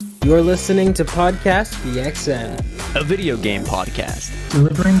You're listening to Podcast PXN, a video game podcast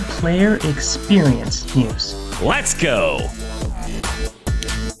delivering player experience news. Let's go!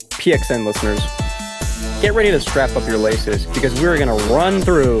 PXN listeners, get ready to strap up your laces because we're going to run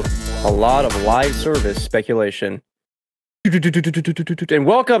through a lot of live service speculation. And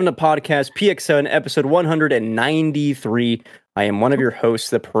welcome to Podcast PXN episode 193. I am one of your hosts,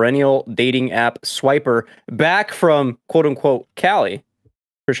 the perennial dating app swiper, back from quote-unquote Cali,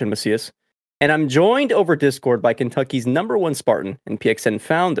 Christian Macias, and I'm joined over Discord by Kentucky's #1 Spartan and PXN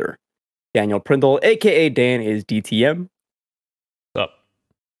founder, Daniel Prindle, aka Dan is DTM. What's up?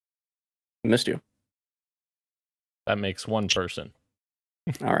 I missed you. That makes one person.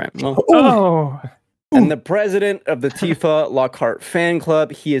 All right. Well, and the president of the Tifa Lockhart fan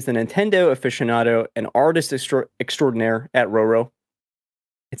club. He is the Nintendo aficionado and artist extraordinaire at Roro.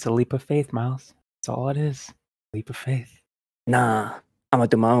 It's a leap of faith, Miles. That's all it is. Leap of faith. Nah, I'm gonna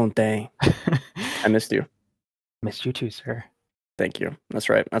do my own thing. I missed you. Missed you too, sir. Thank you. That's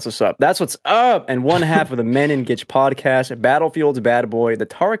right. That's what's up. That's what's up. And one half of the Men in Gitch podcast, Battlefield's bad boy, the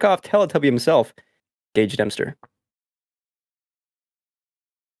Tarkov Teletubby himself, Gage Dempster.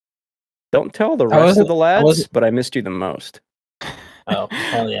 Don't tell the rest of the lads, but I missed you the most. Oh,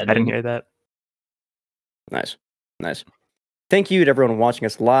 hell yeah. I didn't hear that. Nice. Nice. Thank you to everyone watching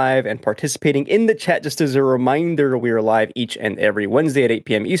us live and participating in the chat. Just as a reminder, we are live each and every Wednesday at 8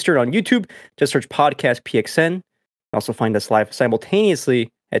 p.m. Eastern on YouTube. Just search Podcast PXN. Also find us live simultaneously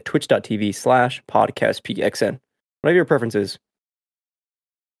at twitch.tv/podcastpxn. Whatever your preference is,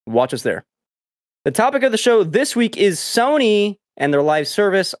 watch us there. The topic of the show this week is Sony and their live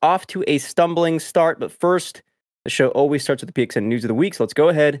service off to a stumbling start. But first, the show always starts with the PXN news of the week. So let's go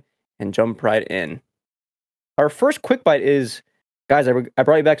ahead and jump right in. Our first quick bite is, guys, I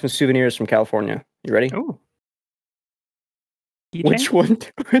brought you back some souvenirs from California. You ready? Oh. Which one do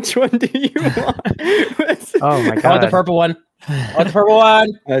you want? Oh my god. I want the purple one. I want the purple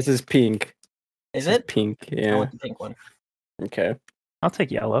one. This is pink. Is This it? pink, I yeah. want the pink one. Okay. I'll take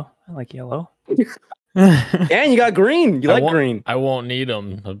yellow. I like yellow. And you got green. You like green. I won't need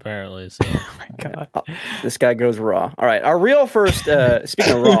them, apparently. So. Oh my god. This guy goes raw. All right. Our real first,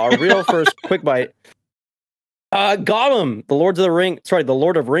 speaking of raw, our real first quick bite. Gollum, the Lord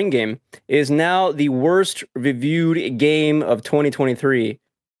of Ring game, is now the worst reviewed game of 2023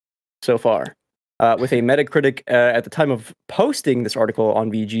 so far. With a Metacritic at the time of posting this article on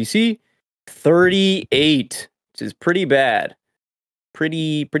VGC, 38, which is pretty bad.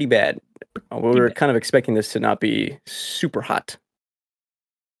 Pretty bad. We were kind of expecting this to not be super hot.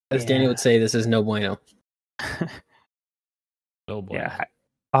 As Danny would say, this is no bueno. Oh boy. Yeah.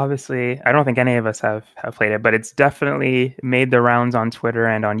 Obviously, I don't think any of us have played it, but it's definitely made the rounds on Twitter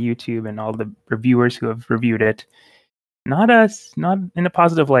and on YouTube and all the reviewers who have reviewed it. Not in a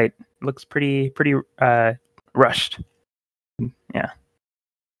positive light. Looks pretty rushed. Yeah.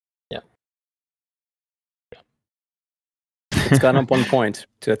 It's gone up 1 point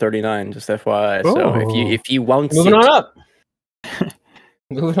to 39, just FYI. So if you want Moving on up.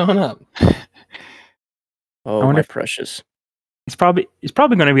 Moving on up. Oh, my precious. It's probably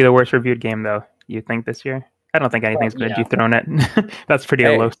going to be the worst reviewed game, though. You think this year? I don't think anything's going to dethrone it. That's pretty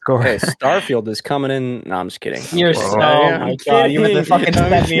a low score. Hey, Starfield is coming in. No, I'm just kidding. You're so. Oh my god! You have to fucking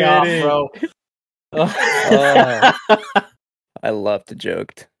set me off, bro. I love to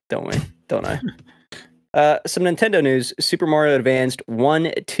joke, don't I? Some Nintendo news. Super Mario Advance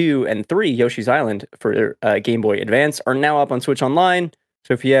 1, 2, and 3, Yoshi's Island for Game Boy Advance are now up on Switch Online.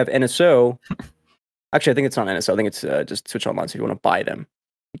 So if you have NSO, actually I think it's not NSO. I think it's just Switch Online. So if you want to buy them,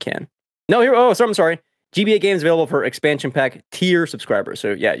 you can. No, here. Oh, sorry. I'm sorry. GBA games available for expansion pack tier subscribers.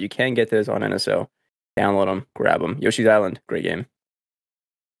 So yeah, you can get those on NSO. Download them, grab them. Yoshi's Island, great game.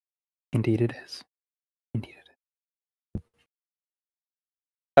 Indeed it is.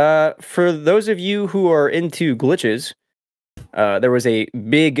 For those of you who are into glitches, there was a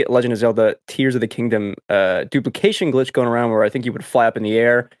big Legend of Zelda Tears of the Kingdom duplication glitch going around where I think you would fly up in the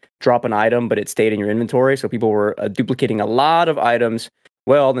air, drop an item, but it stayed in your inventory. So people were duplicating a lot of items.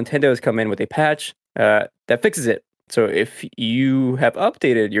 Well, Nintendo has come in with a patch that fixes it. So if you have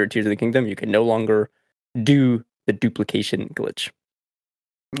updated your Tears of the Kingdom, you can no longer do the duplication glitch.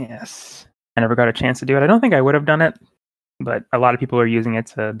 Yes. I never got a chance to do it. I don't think I would have done it, but a lot of people are using it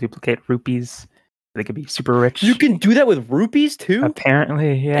to duplicate rupees. They could be super rich. You can do that with rupees too?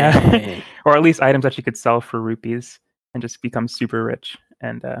 Apparently, yeah. Or at least items that you could sell for rupees and just become super rich.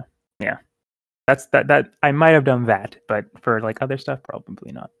 And yeah. That's that I might have done that, but for like other stuff,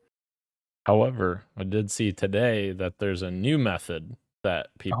 probably not. However, I did see today that there's a new method that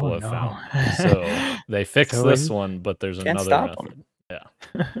people have found. So they fixed this one, but there's another method. Yeah.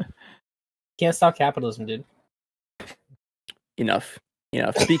 Can't stop capitalism, dude. Enough.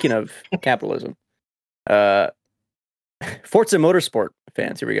 Speaking of capitalism, Forza Motorsport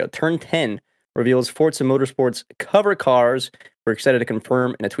fans, here we go. Turn 10 reveals Forza Motorsport's cover cars. We're excited to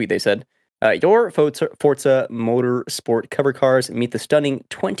confirm in a tweet they said, your Forza Motorsport cover cars meet the stunning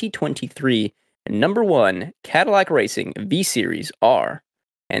 2023 #1 Cadillac Racing V-Series R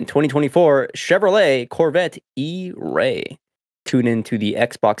and 2024 Chevrolet Corvette E-Ray. Tune in to the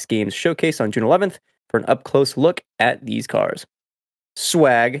Xbox Games Showcase on June 11th for an up-close look at these cars.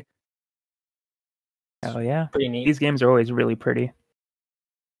 Swag. Oh yeah, Pretty neat. these games are always really pretty.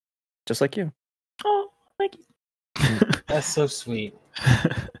 Just like you. Oh, thank you. That's so sweet.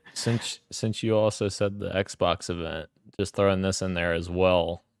 Since you also said the Xbox event, just throwing this in there as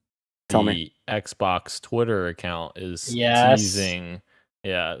well. Tell the me. Xbox Twitter account is teasing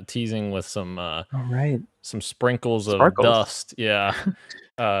with some All right. some sprinkles of Sparkles. dust. Yeah.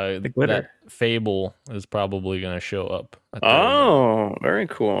 The glitter. That Fable is probably going to show up. At the event. Oh, very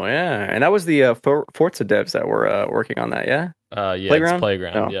cool. Yeah. And that was the Forza devs that were working on that, yeah? Yeah, Playground? it's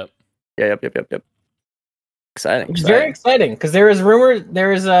Playground. Oh. Yep. Yeah, yep. Exciting. It's very exciting because there was rumor there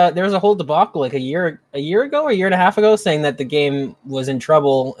was a whole debacle like a year ago, or a year and a half ago, saying that the game was in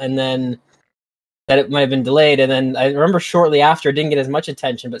trouble and then that it might have been delayed. And then I remember shortly after it didn't get as much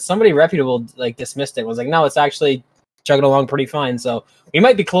attention, but somebody reputable like dismissed it. Was like, no, it's actually chugging along pretty fine. So we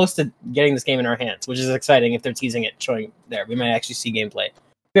might be close to getting this game in our hands, which is exciting. If they're teasing it, showing there, we might actually see gameplay.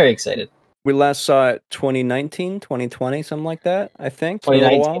 Very excited. We last saw it 2019, 2020, something like that, I think.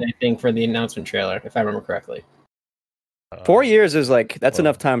 2019, I think, for the announcement trailer, if I remember correctly. 4 years is that's well,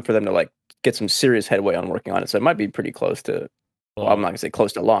 enough time for them to get some serious headway on working on it. So it might be pretty close to, well, I'm not gonna say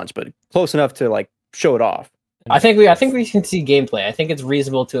close to launch, but close enough to show it off. I think we can see gameplay. I think it's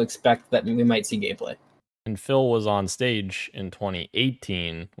reasonable to expect that we might see gameplay. And Phil was on stage in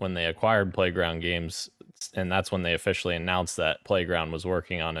 2018 when they acquired Playground Games, and that's when they officially announced that Playground was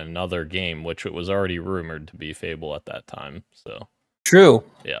working on another game, which it was already rumored to be Fable at that time. So True.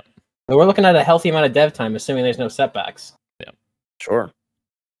 Yeah. But we're looking at a healthy amount of dev time, assuming there's no setbacks. Yeah. Sure.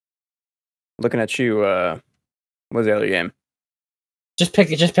 Looking at you, what's the other game? Just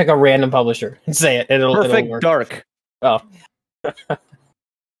pick a random publisher and say it. It'll work. Dark. Oh.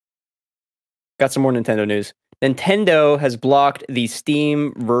 Got some more Nintendo news. Nintendo has blocked the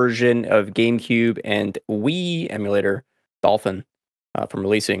Steam version of GameCube and Wii emulator Dolphin from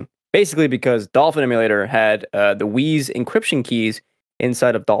releasing. Basically because Dolphin emulator had the Wii's encryption keys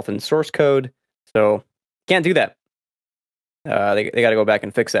inside of Dolphin's source code. So can't do that. They got to go back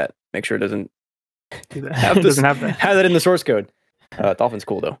and fix that. Make sure it doesn't have that in the source code. Dolphin's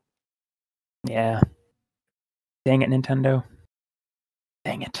cool though. Yeah. Dang it, Nintendo.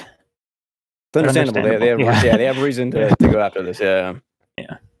 Dang it. It's understandable. They have reason to go after this. Yeah.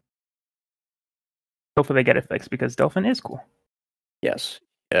 Yeah. Hopefully they get it fixed because Dolphin is cool. Yes.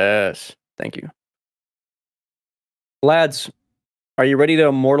 Thank you. Lads, are you ready to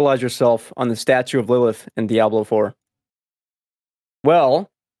immortalize yourself on the statue of Lilith in Diablo 4? Well,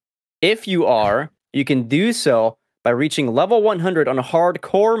 if you are, you can do so by reaching level 100 on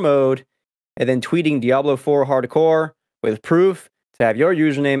hardcore mode and then tweeting Diablo 4 hardcore with proof to have your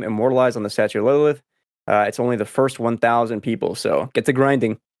username immortalized on the statue of Lilith. It's only the first 1,000 people, so get to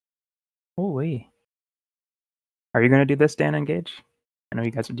grinding. Holy. Are you going to do this, Dan and Gage? I know you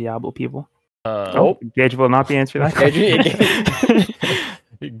guys are Diablo people. Gage will not be answering that question.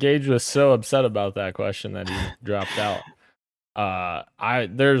 Gage was so upset about that question that he dropped out.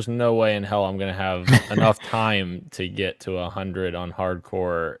 There's no way in hell I'm gonna have enough time to get to 100 on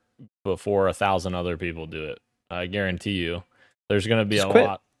hardcore before 1,000 other people do it. I guarantee you. There's gonna be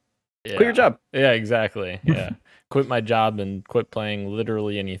lot. Yeah. Quit your job. Yeah, exactly. Yeah, quit my job and quit playing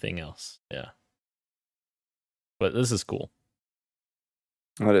literally anything else. Yeah, but this is cool.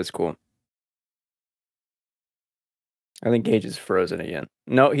 That is cool. I think Gage is frozen again.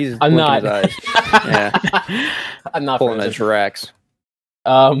 No, he's I'm not. His eyes. Yeah, I'm not pulling a Jirax.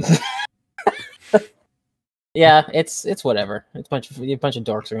 Yeah, it's whatever. It's a bunch of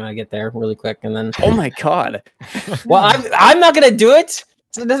dorks are gonna get there really quick, and then. Oh my god! Well, I'm not gonna do it.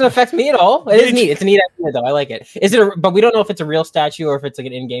 So it doesn't affect me at all. It is neat. It's a neat idea, though. I like it. But we don't know if it's a real statue or if it's like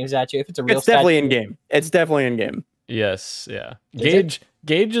an in-game statue. If it's a real, it's definitely in game. It's definitely in game. Yes, yeah.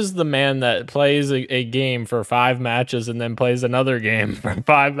 Gage is the man that plays a game for 5 matches and then plays another game for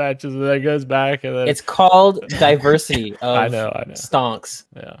 5 matches and then goes back and then. It's called diversity of I know. stonks.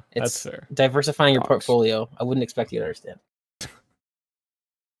 Yeah, it's that's fair. Diversifying your portfolio. I wouldn't expect you to understand.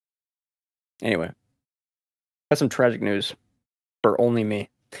 Anyway, got some tragic news for only me.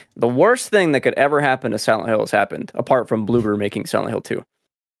 The worst thing that could ever happen to Silent Hill has happened, apart from Bloober making Silent Hill 2.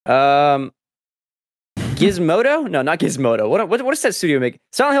 Gizmodo? No, not Gizmodo. What does that studio make?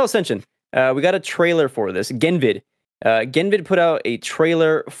 Silent Hill Ascension. We got a trailer for this. Genvid. Genvid put out a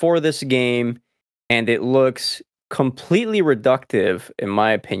trailer for this game, and it looks completely reductive, in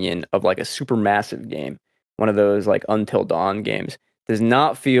my opinion, of like a super massive game. One of those like Until Dawn games. Does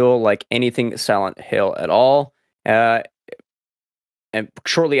not feel like anything Silent Hill at all. And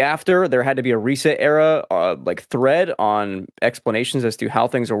shortly after, there had to be a reset era like thread on explanations as to how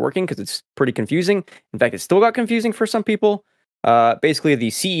things are working, because it's pretty confusing. In fact, it still got confusing for some people. Basically, the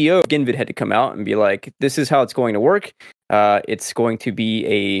CEO of Genvid had to come out and be like, this is how it's going to work. It's going to be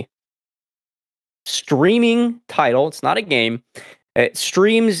a streaming title. It's not a game. It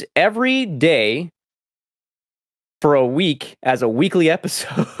streams every day for a week as a weekly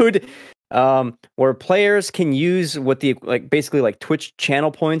episode. Where players can use what the basically Twitch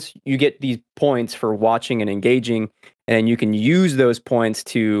channel points. You get these points for watching and engaging, and you can use those points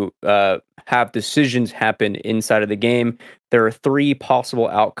to have decisions happen inside of the game. There are 3 possible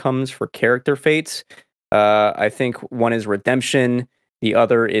outcomes for character fates. I think one is redemption, the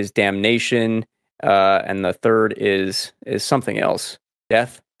other is damnation, and the third is something else.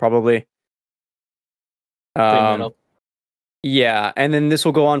 Death, probably. Yeah, and then this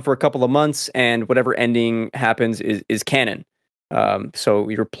will go on for a couple of months, and whatever ending happens is canon. So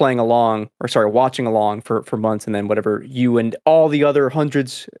you're watching along for months, and then whatever you and all the other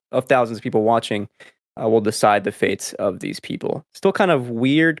hundreds of thousands of people watching will decide the fates of these people. Still kind of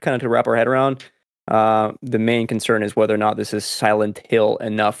weird, kind of to wrap our head around. The main concern is whether or not this is Silent Hill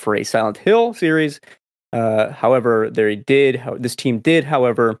enough for a Silent Hill series. However, this team did,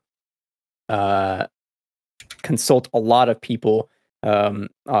 however, consult a lot of people,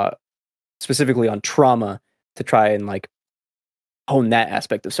 specifically on trauma, to try and hone that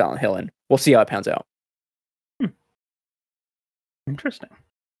aspect of Silent Hill, and we'll see how it pans out. Interesting.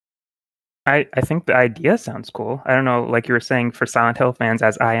 I think the idea sounds cool. I don't know, like you were saying, for Silent Hill fans,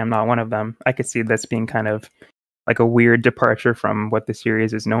 as I am not one of them, I could see this being kind of like a weird departure from what the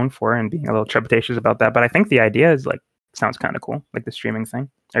series is known for, and being a little trepidatious about that. But I think the idea is sounds kind of cool, like the streaming thing.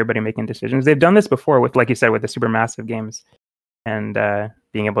 Everybody making decisions. They've done this before with, like you said, with the super massive games, and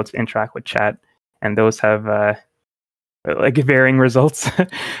being able to interact with chat, and those have varying results,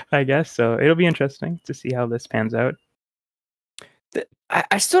 I guess. So it'll be interesting to see how this pans out.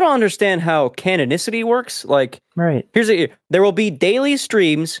 I still don't understand how canonicity works. Right. There will be daily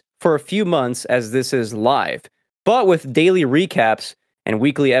streams for a few months as this is live, but with daily recaps and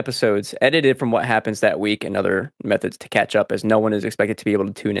weekly episodes edited from what happens that week, and other methods to catch up, as no one is expected to be able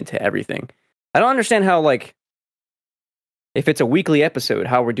to tune into everything. I don't understand how, if it's a weekly episode,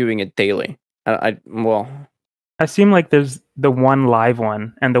 how we're doing it daily. I seem like there's the one live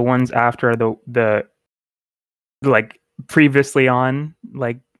one, and the ones after the previously on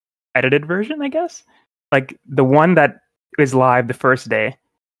edited version, I guess. The one that is live the first day,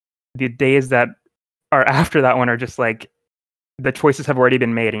 the days that are after that one are just the choices have already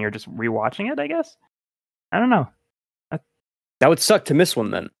been made, and you're just rewatching it, I guess. I don't know. That would suck to miss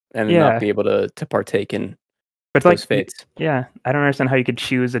one then, and not be able to partake in those fates. Yeah, I don't understand how you could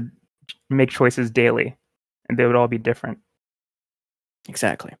make choices daily, and they would all be different.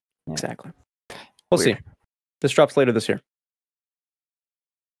 Exactly. Yeah. Exactly. We'll see. This drops later this year.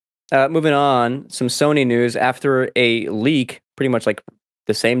 Moving on, some Sony news. After a leak, pretty much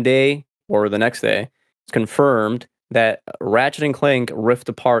the same day or the next day, it's confirmed that Ratchet & Clank Rift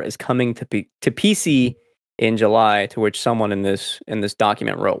Apart is coming to PC in July, to which someone in this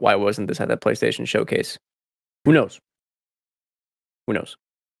document wrote, why wasn't this at that PlayStation showcase? Who knows? Who knows?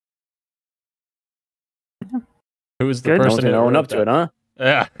 Who was the person who went up to it, huh?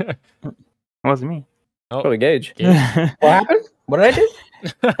 Yeah. It wasn't me. Probably Gage. What happened? What did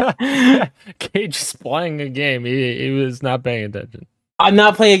I do? Gage is playing a game. He was not paying attention. I'm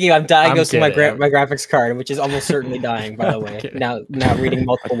not playing a game. I'm dying. I'm Goes to my kidding. my graphics card, which is almost certainly dying. By the way, now reading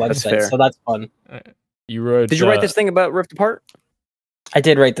multiple websites, so that's fun. You wrote. Did you write this thing about Rift Apart? I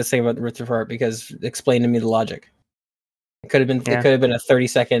did write this thing about the Rift Apart because it explained to me the logic. It could have been. Yeah. It could have been a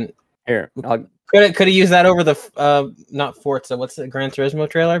 30-second. Here, Could have used that over the not Forza. What's the Gran Turismo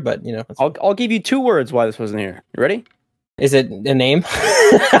trailer? But I'll give you 2 words why this wasn't here. You ready? Is it a name?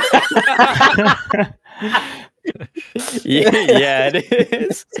 yeah, it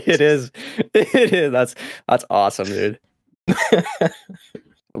is. It is. It is. That's awesome, dude. We're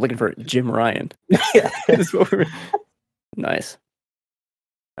looking for Jim Ryan. Nice.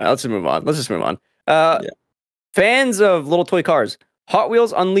 Let's just move on. Fans of little toy cars, Hot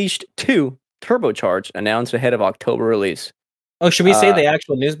Wheels Unleashed 2 Turbocharged announced ahead of October release. Oh, should we say the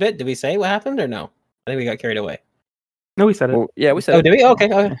actual news bit? Did we say what happened or no? I think we got carried away. No, we said it. Well, yeah, we said. Oh, did we?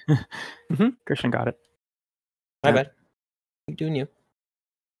 Okay. Christian got it. My bad. Keep doing you.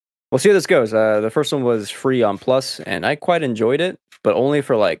 We'll see how this goes. The first one was free on Plus, and I quite enjoyed it, but only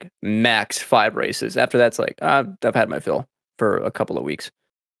for like max 5 races. After that's like, I've had my fill for a couple of weeks.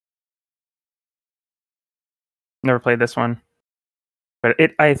 Never played this one, but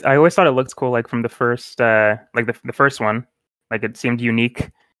I always thought it looked cool, like from the first like the first one, like it seemed unique.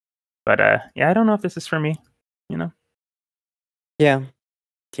 But yeah, I don't know if this is for me. You know. Yeah.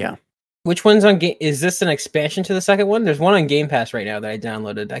 Which one's on game? Is this an expansion to the second one? There's one on Game Pass right now that I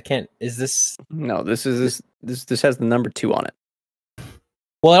downloaded. I can't. Is this? No, this has the number 2 on it.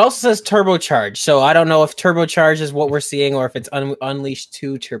 Well, it also says turbocharge, so I don't know if turbocharge is what we're seeing or if it's Unleashed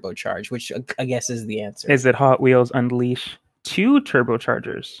 2 turbocharge, which I guess is the answer. Is it Hot Wheels Unleash 2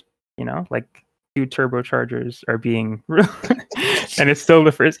 turbochargers? You know, like 2 turbochargers are being, and it's still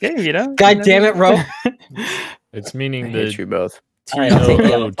the first game. You know. God damn it, Ro! It's meaning I hate you both. All right, I'll take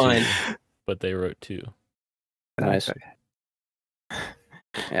the other, TOO2, fine. but they wrote 2. Nice.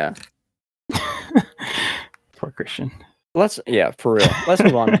 Yeah. Poor Christian. For real. Let's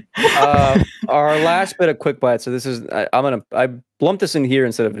move on. Our last bit of quick bite. So this is I lumped this in here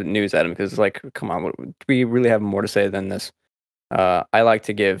instead of news, Adam, because it's like, come on, we really have more to say than this. I like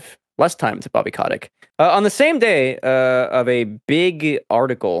to give less time to Bobby Kotick. On the same day of a big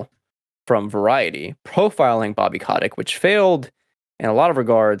article from Variety profiling Bobby Kotick, which failed in a lot of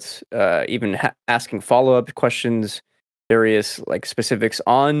regards, even asking follow-up questions, various like specifics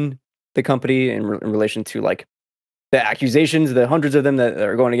on the company in relation to like the accusations, the hundreds of them that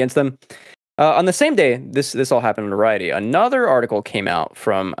are going against them. On the same day, this all happened in Variety. Another article came out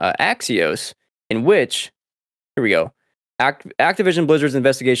from Axios, in which, here we go, Activision Blizzard's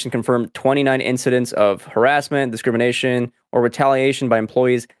investigation confirmed 29 incidents of harassment, discrimination, or retaliation by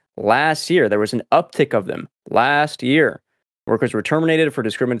employees last year. There was an uptick of them last year. Workers were terminated for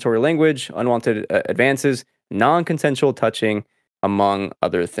discriminatory language, unwanted advances, non-consensual touching, among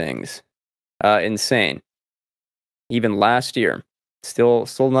other things. Insane. Even last year, still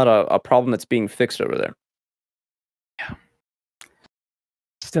not a problem that's being fixed over there. Yeah,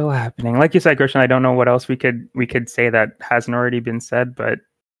 still happening. Like you said, Christian, I don't know what else we could say that hasn't already been said, but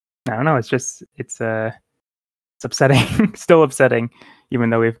I don't know. It's upsetting. Still upsetting, even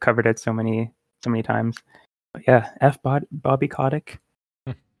though we've covered it so many times. But yeah, Bobby Kotick.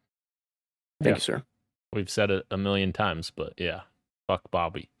 Thank you, sir. We've said it a million times, but yeah, fuck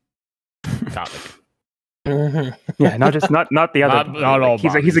Bobby Kotick. Yeah, not the other. Not all.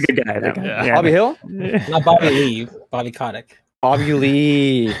 He's a good guy. Yeah. Bobby Hill, Not Bobby Lee, Bobby Kotick. Bobby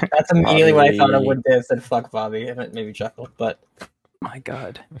Lee. That's immediately what I thought of when Dave said "fuck Bobby." It made me chuckle, but my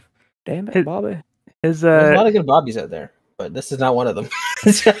God, damn it, Bobby. There's a lot of good Bobbies out there, but this is not one of them.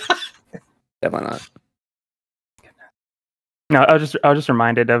 Definitely not. No, I was just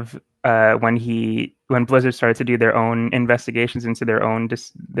reminded of when Blizzard started to do their own investigations into their own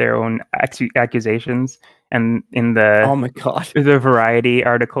accusations, and in the oh my God, the Variety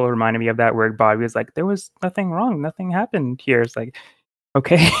article reminded me of that, where Bobby was like, "There was nothing wrong, nothing happened here." It's like,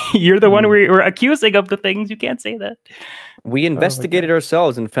 okay, you're the one we're accusing of the things. You can't say that. We investigated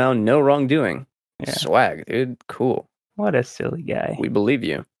ourselves and found no wrongdoing. Yeah. Swag, dude. Cool. What a silly guy. We believe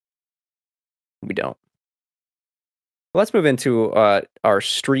you. We don't. Let's move into our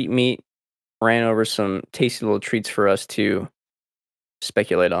street meet. Ran over some tasty little treats for us to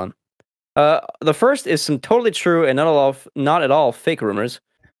speculate on. The first is some totally true and not at all fake rumors.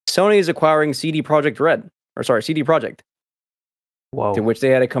 Sony is acquiring CD Projekt Whoa. To which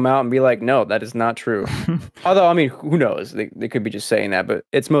they had to come out and be like, no, that is not true. Although, I mean, who knows? They could be just saying that, but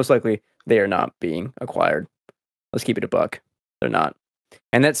it's most likely they are not being acquired. Let's keep it a buck. They're not.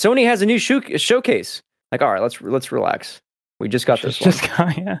 And that Sony has a new showcase. Like, all right, let's relax. We just got this one.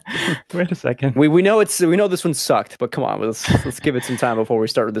 Yeah. Wait a second. We know this one sucked, but come on, let's give it some time before we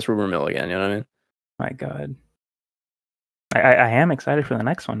start with this rumor mill again. You know what I mean? My God. I am excited for the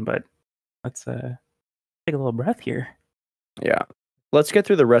next one, but let's take a little breath here. Yeah. Let's get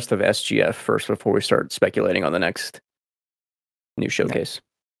through the rest of SGF first before we start speculating on the next new showcase.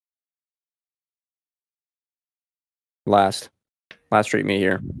 Yeah. Last street meet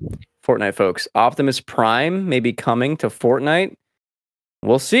here. Fortnite folks. Optimus Prime may be coming to Fortnite.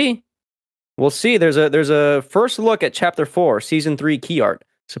 We'll see. There's a first look at Chapter 4, Season 3 key art,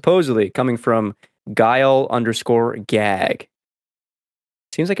 supposedly coming from Guile_gag.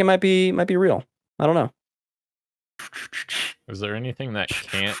 Seems like it might be real. I don't know. Is there anything that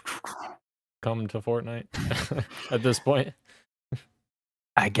can't come to Fortnite at this point?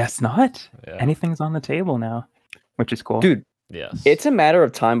 I guess not. Yeah. Anything's on the table now, which is cool. Dude, Yes. It's a matter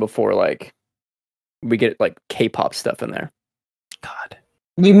of time before like we get like K-pop stuff in there. God.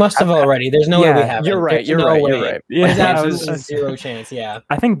 We must have already. There's no way we Yeah, haven't. You're right. There's You're no right. way. You're right. There's Yeah, absolutely zero chance. Yeah.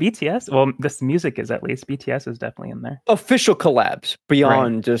 I think BTS. Well, this music is at least BTS is definitely in there. Official collabs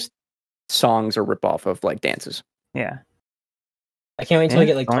beyond just songs or rip off of like dances. Yeah. I can't wait until we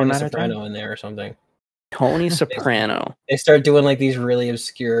get like only Tony matter of time. Soprano in there or something. Tony Soprano. They start doing like these really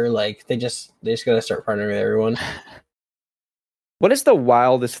obscure, like they just gotta start partnering with everyone. What is the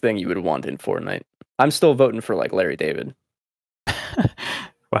wildest thing you would want in Fortnite? I'm still voting for like Larry David.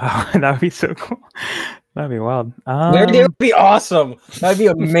 Wow, that would be so cool. That'd be wild. Larry David would be awesome. That'd be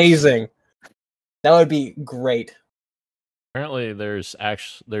amazing. That would be great. Apparently, there's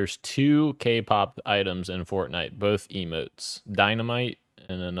 2 K-pop items in Fortnite, both emotes, Dynamite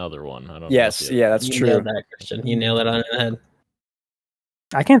and another one. I don't know. Yes, yeah, that's You true. nailed that, Christian. You nailed it on the head.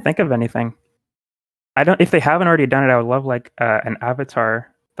 I can't think of anything. I don't. If they haven't already done it, I would love like an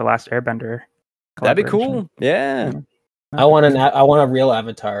Avatar, The Last Airbender. That'd be collaboration. cool. Yeah. I want a real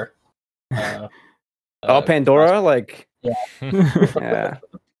avatar. Pandora, like Yeah. yeah.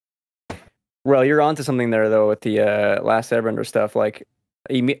 Well, you're onto something there though with the Last Airbender stuff. Like,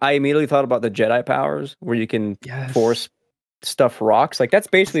 I immediately thought about the Jedi powers, where you can Yes. force stuff rocks. Like that's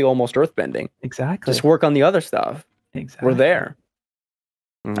basically almost earthbending. Exactly. Just work on the other stuff. Exactly. We're there.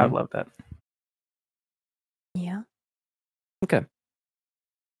 I would love that. Yeah. Okay.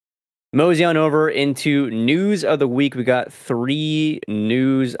 Mosey on over into news of the week. We got 3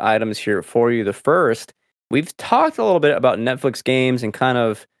 news items here for you. The first, we've talked a little bit about Netflix games and kind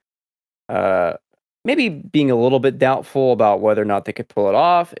of maybe being a little bit doubtful about whether or not they could pull it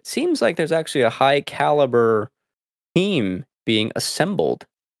off. It seems like there's actually a high caliber team being assembled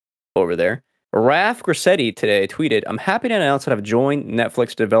over there. Raf Grassetti today tweeted, "I'm happy to announce that I've joined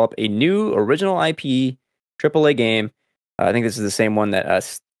Netflix to develop a new original IP AAA game." I think this is the same one that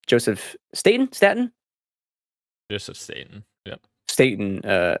Joseph Staten? Joseph Staten. Yep. Staten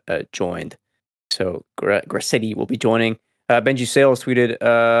joined. So Grassetti will be joining. Benji Sales tweeted,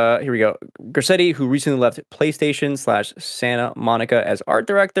 here we go. Grassetti, who recently left PlayStation/Santa Monica as art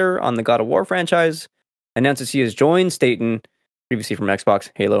director on the God of War franchise, announces he has joined Staten, previously from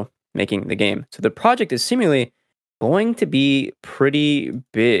Xbox, Halo, making the game. So the project is seemingly going to be pretty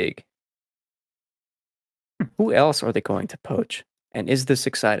big. Who else are they going to poach? And is this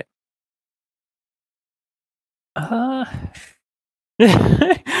exciting? I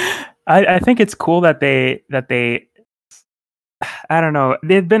think it's cool that they I don't know.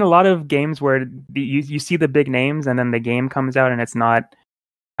 There've been a lot of games where you see the big names and then the game comes out and it's not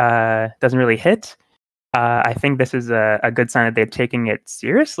doesn't really hit. I think this is a good sign that they're taking it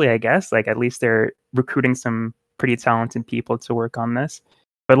seriously, I guess. Like at least they're recruiting some pretty talented people to work on this.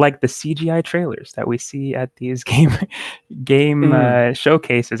 But like the CGI trailers that we see at these game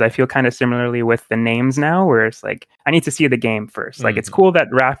showcases, I feel kind of similarly with the names now, where it's like I need to see the game first. Like it's cool that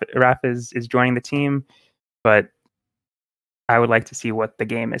Raph is joining the team, but I would like to see what the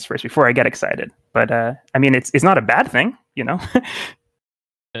game is first before I get excited. But I mean, it's not a bad thing, you know.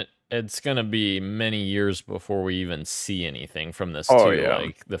 It's gonna be many years before we even see anything from this Oh, too. yeah.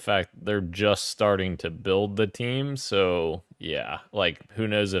 Like the fact they're just starting to build the team, so yeah. Like who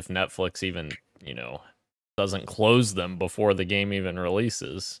knows if Netflix even, doesn't close them before the game even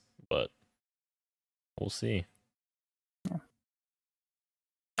releases. But we'll see.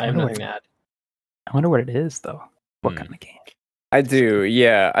 I have nothing to add. I wonder what it is though. What kind of game? I do,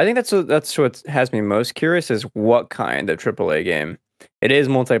 yeah. I think that's what has me most curious is what kind of AAA game. It is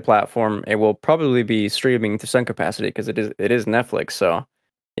multi-platform. It will probably be streaming to some capacity because it is Netflix. So,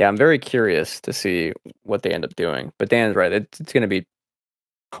 yeah, I'm very curious to see what they end up doing. But Dan's right. It's going to be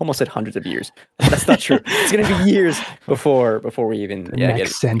almost at hundreds of years. That's not true. It's going to be years before we even get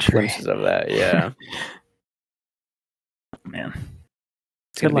century. glimpses of that. Yeah, Man,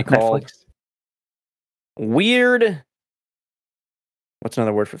 it's going to be called Netflix. Weird. What's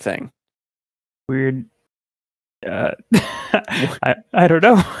another word for thing? Weird. I don't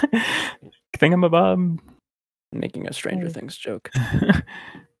know. Thingamabob. Making a Stranger Things joke.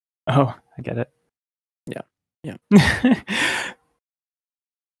 Oh, I get it. Yeah.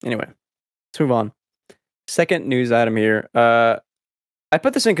 Anyway, let's move on. Second news item here. I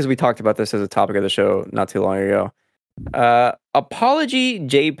put this in because we talked about this as a topic of the show not too long ago. Apology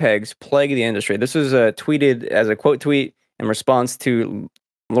JPEGs plague the industry. This was tweeted as a quote tweet in response to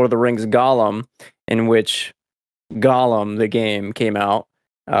Lord of the Rings Gollum, in which Gollum, the game, came out,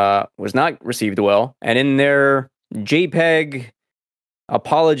 was not received well. And in their JPEG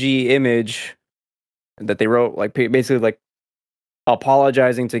apology image that they wrote, like basically like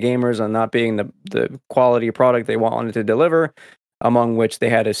apologizing to gamers on not being the quality product they wanted to deliver, among which they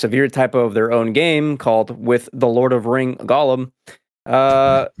had a severe typo of their own game called With the Lord of Ring Gollum.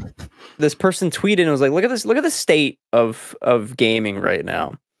 This person tweeted and was like, look at the state of gaming right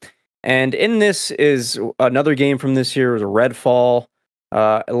now. And in this is another game from this year, was a Redfall.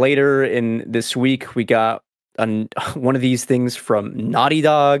 Later in this week, we got one of these things from Naughty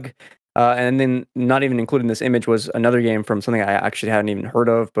Dog. And then not even including this image was another game from something I actually hadn't even heard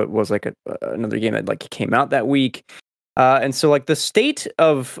of, but was like another game that like came out that week. And so like the state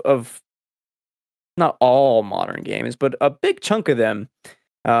of not all modern games, but a big chunk of them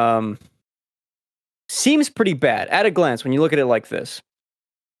seems pretty bad at a glance when you look at it like this.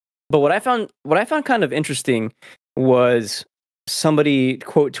 But what I found kind of interesting was somebody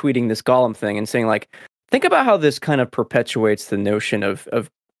quote tweeting this Gollum thing and saying like, think about how this kind of perpetuates the notion of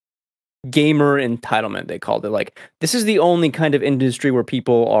gamer entitlement, they called it. Like, this is the only kind of industry where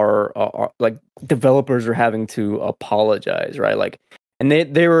people are like, developers are having to apologize, right? Like, and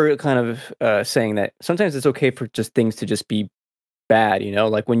they were kind of saying that sometimes it's okay for just things to just be bad, you know?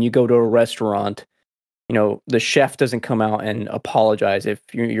 Like when you go to a restaurant, you know, the chef doesn't come out and apologize if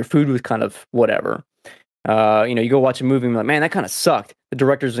your food was kind of whatever. You know, you go watch a movie and be like, man, that kind of sucked. The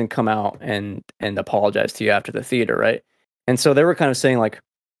director doesn't come out and apologize to you after the theater, right? And so they were kind of saying like,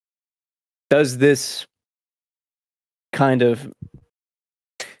 does this kind of,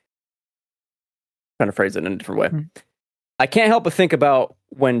 trying to phrase it in a different way. Mm-hmm. I can't help but think about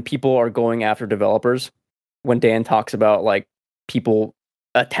when people are going after developers, when Dan talks about like people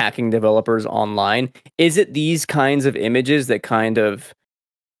attacking developers online. Is it these kinds of images that kind of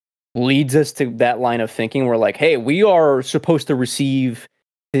leads us to that line of thinking where like, hey, we are supposed to receive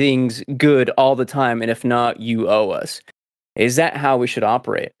things good all the time, and if not, you owe us? Is that how we should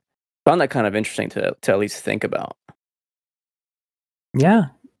operate? Found that kind of interesting to at least think about. Yeah.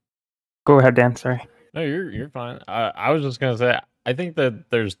 Go ahead, Dan. Sorry. No, you're fine. I was just gonna say, I think that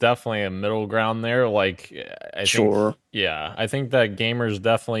there's definitely a middle ground there. Like, I think that gamers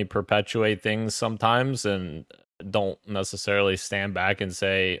definitely perpetuate things sometimes and don't necessarily stand back and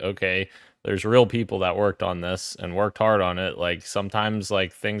say, okay, there's real people that worked on this and worked hard on it. Like sometimes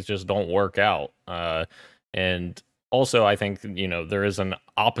like things just don't work out. And also, I think, you know, there is an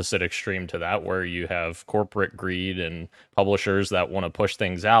opposite extreme to that where you have corporate greed and publishers that want to push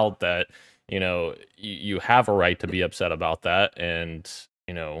things out that, you know, you have a right to be upset about that. And,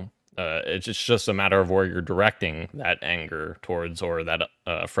 you know, it's just a matter of where you're directing that anger towards or that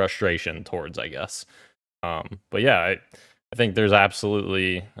frustration towards, I guess. But yeah, I think there's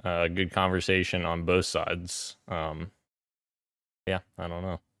absolutely a good conversation on both sides. Yeah, I don't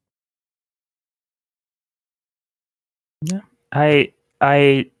know. Yeah, I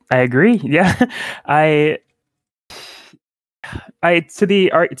agree. Yeah, I to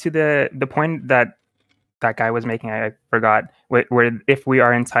the point that guy was making, I forgot where if we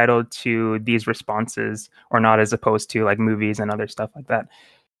are entitled to these responses or not, as opposed to like movies and other stuff like that.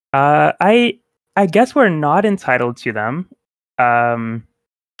 I guess we're not entitled to them.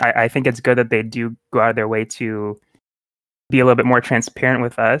 I think it's good that they do go out of their way to be a little bit more transparent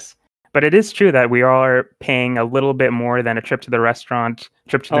with us. But it is true that we are paying a little bit more than a trip to the restaurant,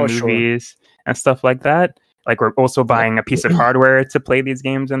 trip to the movies, and stuff like that. Like we're also buying a piece of hardware to play these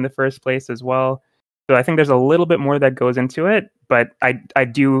games in the first place as well. So I think there's a little bit more that goes into it. But I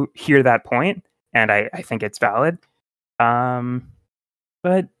do hear that point, and I think it's valid.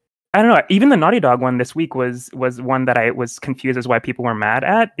 But I don't know. Even the Naughty Dog one this week was one that I was confused as why people were mad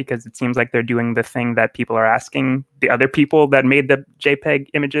at, because it seems like they're doing the thing that people are asking the other people that made the JPEG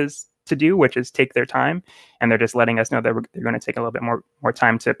images to do, which is take their time, and they're just letting us know that they're going to take a little bit more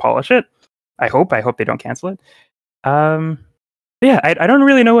time to polish it. I hope they don't cancel it. Yeah, I don't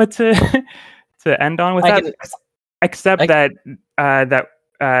really know what to to end on with except that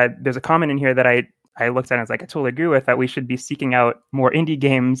there's a comment in here that I looked at and was like, I totally agree with that. We should be seeking out more indie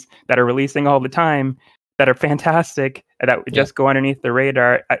games that are releasing all the time, that are fantastic, that just go underneath the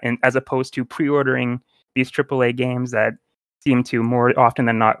radar, and as opposed to pre-ordering these AAA games that seem to more often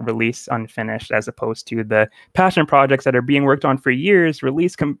than not release unfinished, as opposed to the passion projects that are being worked on for years,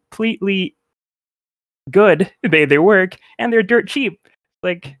 release completely good. They work and they're dirt cheap.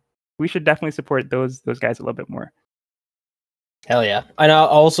 Like, we should definitely support those guys a little bit more. Hell yeah. And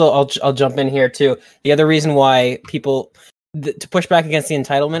I'll jump in here too. The other reason why people to push back against the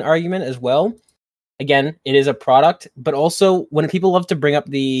entitlement argument as well, again, it is a product, but also when people love to bring up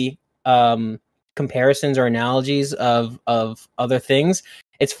the comparisons or analogies of other things,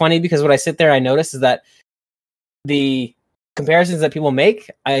 it's funny because what I sit there, I notice is that the comparisons that people make,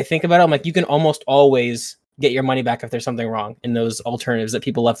 I think about it, I'm like, you can almost always get your money back if there's something wrong in those alternatives that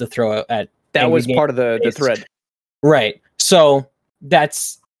people love to throw out at. That was part of the thread. Right. So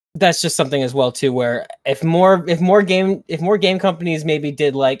that's just something as well too, where if more game companies maybe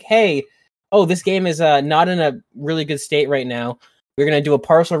did like, hey, oh, this game is not in a really good state right now. We're going to do a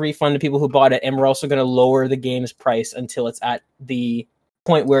partial refund to people who bought it, and we're also going to lower the game's price until it's at the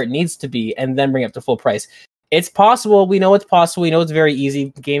point where it needs to be, and then bring it up to full price. It's possible. We know it's possible. We know it's very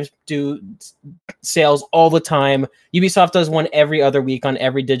easy. Games do sales all the time. Ubisoft does one every other week on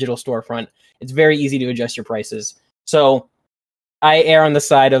every digital storefront. It's very easy to adjust your prices. So I err on the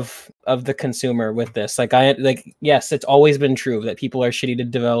side of the consumer with this. Yes, it's always been true that people are shitty to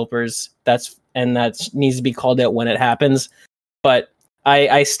developers. That needs to be called out when it happens. But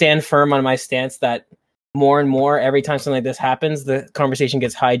I stand firm on my stance that more and more, every time something like this happens, the conversation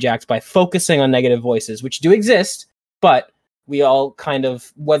gets hijacked by focusing on negative voices, which do exist, but we all kind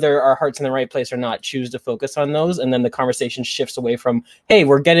of, whether our heart's in the right place or not, choose to focus on those, and then the conversation shifts away from, hey,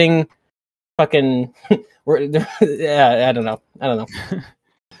 we're getting fucking, yeah, I don't know.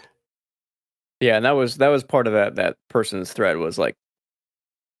 Yeah, and that was part of that person's thread was like,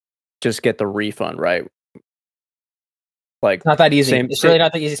 just get the refund, right? Like, not that easy. It's really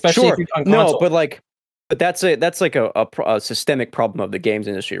not that easy, especially if you're on console. No, but that's like a systemic problem of the games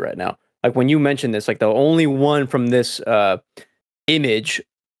industry right now. Like when you mentioned this, like the only one from this image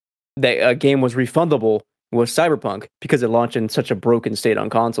that a game was refundable was Cyberpunk, because it launched in such a broken state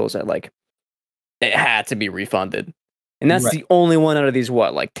on consoles that like it had to be refunded. And that's the only one out of these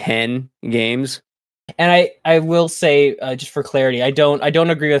 10 games. And I will say, just for clarity, I don't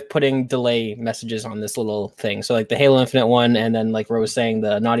agree with putting delay messages on this little thing. So like the Halo Infinite one, and then like Ro was saying,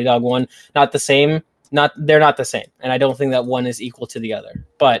 the Naughty Dog one, not the same. They're not the same, and I don't think that one is equal to the other.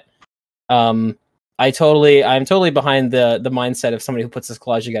 But I'm totally behind the mindset of somebody who puts this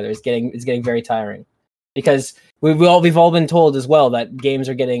collage together. It's getting very tiring, because we've all been told as well that games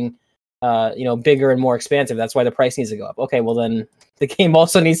are getting bigger and more expansive. That's why the price needs to go up. Okay, well then the game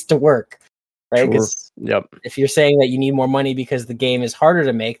also needs to work. Right? Sure. If you're saying that you need more money because the game is harder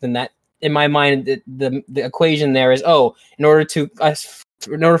to make, then that, in my mind, the equation there is, in order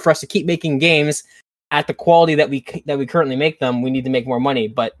for us to keep making games at the quality that we currently make them, we need to make more money.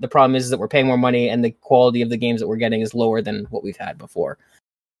 But the problem is that we're paying more money, and the quality of the games that we're getting is lower than what we've had before.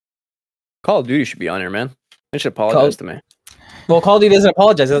 Call of Duty should be on here, man. They should apologize to me. Well, Call of Duty doesn't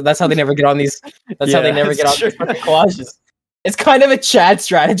apologize. That's how they never get on these. That's how they never get on these fucking collages. It's kind of a Chad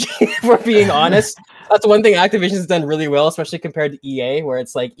strategy, if we're being honest. That's one thing Activision's done really well, especially compared to EA, where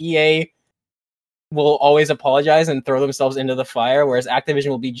it's like EA will always apologize and throw themselves into the fire, whereas Activision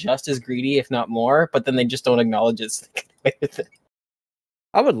will be just as greedy, if not more, but then they just don't acknowledge it.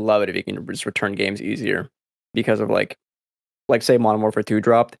 I would love it if you can just return games easier, because of like say Modern Warfare 2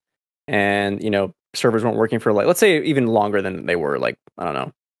 dropped, and servers weren't working for let's say even longer than they were, 2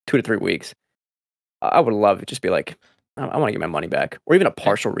 to 3 weeks. I would love it just be like, I want to get my money back, or even a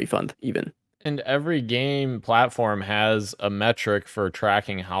partial refund, even. And every game platform has a metric for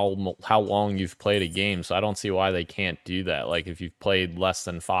tracking how long you've played a game, so I don't see why they can't do that. Like if you've played less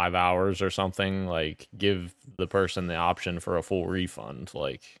than 5 hours or something, like give the person the option for a full refund.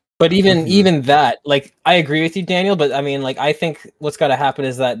 But even that, I agree with you, Daniel. But I mean, I think what's got to happen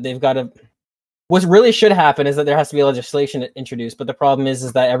is that they've got to. What really should happen is that there has to be legislation introduced, but the problem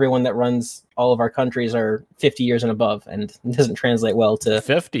is that everyone that runs all of our countries are 50 years and above, and it doesn't translate well to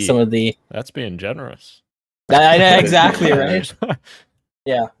 50. Some of the. That's being generous. Exactly right.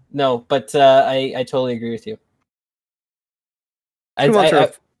 Yeah, no, but I totally agree with you.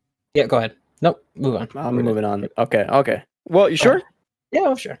 Yeah, go ahead. Nope, move on. I'm moving on. Okay. Well, you sure? Yeah,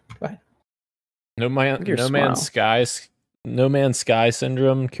 I'm sure. Go ahead. No man's sky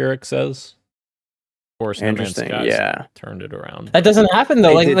syndrome. Keurig says. Of course, interesting. Yeah, turned it around. That doesn't happen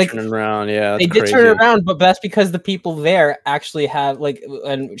though. They did turn it around. Yeah, they did turn it around, but that's because the people there actually have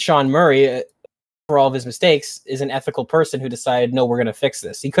and Sean Murray, for all of his mistakes, is an ethical person who decided, no, we're going to fix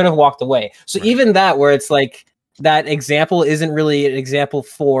this. He could have walked away. So even that, where it's that example isn't really an example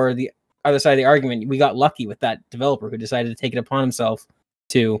for the other side of the argument. We got lucky with that developer who decided to take it upon himself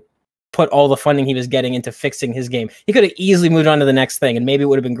to put all the funding he was getting into fixing his game. He could have easily moved on to the next thing, and maybe it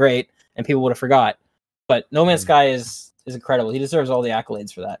would have been great, and people would have forgot. But No Man's Sky is incredible. He deserves all the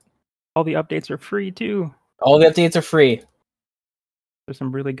accolades for that. All the updates are free too. All the updates are free. There's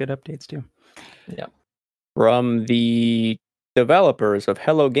some really good updates too. Yeah. From the developers of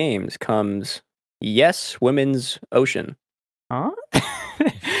Hello Games comes Yes Women's Ocean. Huh?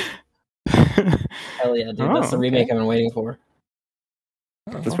 Hell yeah, dude. That's the remake I've been waiting for.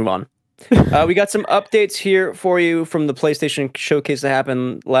 Let's move on. We got some updates here for you from the PlayStation showcase that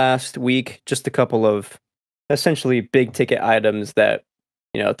happened last week. Just a couple of essentially big ticket items that,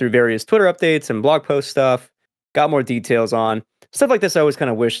 through various Twitter updates and blog post stuff, got more details on. Stuff like this, I always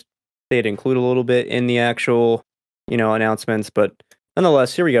kind of wish they'd include a little bit in the actual, announcements. But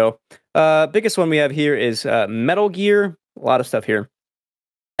nonetheless, here we go. Biggest one we have here is Metal Gear. A lot of stuff here.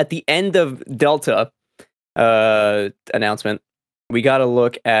 At the end of Delta announcement, we got to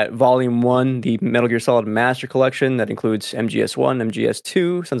look at Volume 1, the Metal Gear Solid Master Collection that includes MGS1,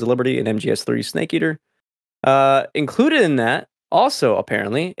 MGS2, Sons of Liberty, and MGS3 Snake Eater. Included in that, also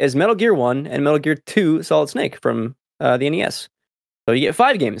apparently, is Metal Gear 1 and Metal Gear 2 Solid Snake from the NES. So you get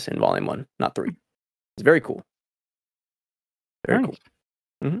 5 games in Volume 1, not 3. It's very cool. Very cool.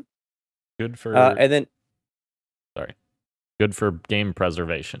 Mm-hmm. Good for and then good for game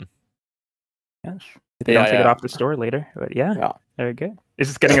preservation. Yes. They don't take it off the store later, but very good. Is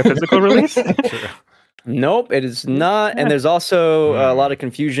this getting a physical release? Sure. Nope, it is not. And there's also a lot of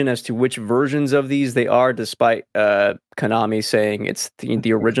confusion as to which versions of these they are, despite Konami saying it's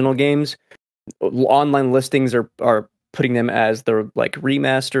the original games. Online listings are putting them as the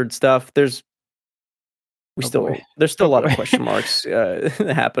remastered stuff. There's still a lot of question marks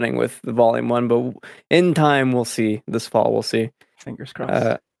happening with the Volume 1, but in time we'll see. This fall we'll see. Fingers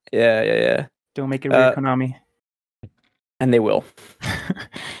crossed. Yeah. Don't make it weird, Konami. And they will.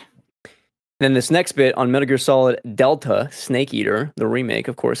 Then this next bit on Metal Gear Solid Delta Snake Eater, the remake,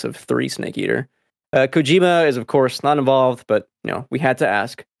 of course, of 3 Snake Eater. Kojima is, of course, not involved, but we had to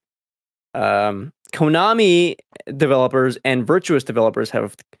ask. Konami developers and Virtuous developers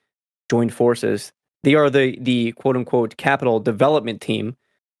have joined forces. They are the quote-unquote capital development team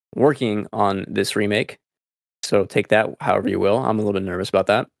working on this remake. So take that however you will. I'm a little bit nervous about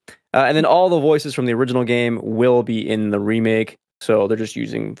that. And then all the voices from the original game will be in the remake. So they're just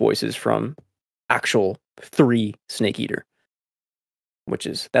using voices from actual 3 Snake Eater,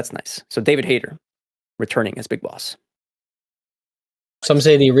 that's nice. So David Hayter returning as Big Boss. Some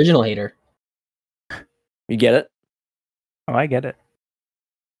say the original Hater. You get it? Oh, I get it.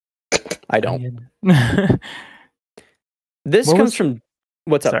 I don't. This comes from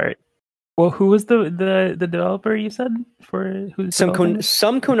what's up? Sorry. Well, who was the developer you said for who's some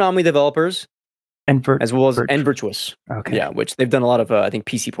Konami developers as well as and Virtuous. Okay. Yeah, which they've done a lot of I think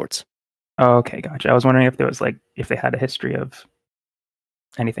PC ports. Oh, okay, gotcha. I was wondering if there was if they had a history of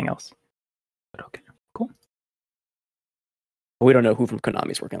anything else. But okay, cool. We don't know who from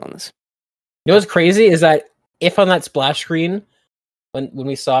Konami is working on this. You know what's crazy is that if on that splash screen when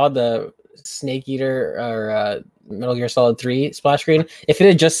we saw the Snake Eater or Metal Gear Solid 3 splash screen, if it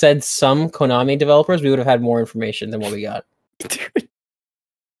had just said some Konami developers, we would have had more information than what we got. Dude.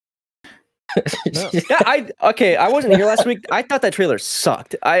 I wasn't here last week. I thought that trailer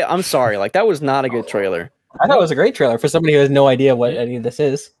sucked. I'm sorry. That was not a good trailer. I thought it was a great trailer for somebody who has no idea what any of this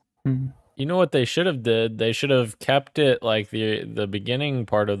is. You know what they should have did? They should have kept it like the beginning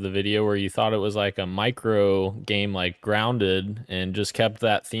part of the video where you thought it was like a micro game like Grounded, and just kept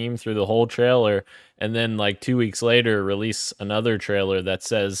that theme through the whole trailer, and then 2 weeks later release another trailer that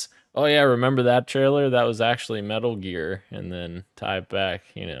says, oh yeah, remember that trailer? That was actually Metal Gear, and then tie it back,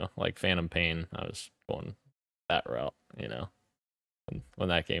 like Phantom Pain. I was going that route, when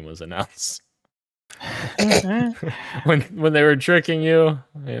that game was announced. when they were tricking you,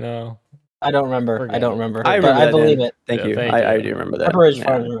 I don't remember. I remember I believe it. Thank you. I do remember that.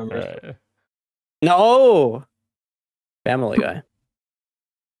 Remember. No! Family Guy.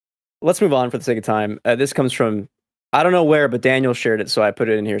 Let's move on for the sake of time. This comes from, I don't know where, but Daniel shared it, so I put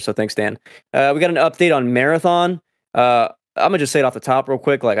it in here, so thanks, Dan. We got an update on Marathon. I'm going to just say it off the top real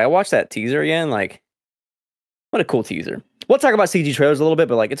quick. I watched that teaser again. What a cool teaser. We'll talk about CG trailers a little bit,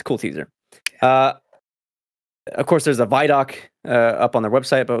 but it's a cool teaser. Of course, there's a Vidoc up on their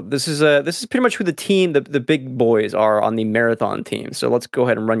website, but this is pretty much who the team, the big boys are on the Marathon team. So let's go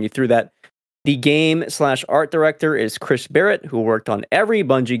ahead and run you through that. The game/art director is Chris Barrett, who worked on every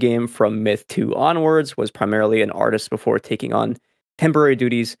Bungie game from Myth 2 onwards, was primarily an artist before taking on temporary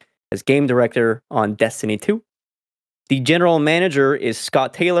duties as game director on Destiny 2. The general manager is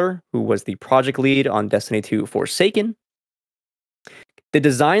Scott Taylor, who was the project lead on Destiny 2 Forsaken. The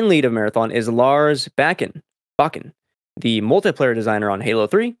design lead of Marathon is Lars Bakken, the multiplayer designer on Halo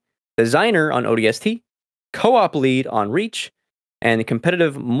 3, designer on ODST, co-op lead on Reach, and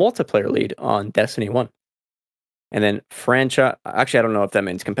competitive multiplayer lead on Destiny 1. And then franchise... Actually, I don't know if that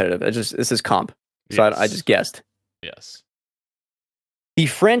means competitive. This is comp. So yes. I just guessed. Yes. The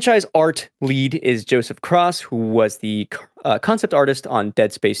franchise art lead is Joseph Cross, who was the concept artist on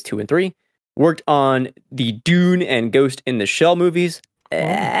Dead Space 2 and 3. Worked on the Dune and Ghost in the Shell movies.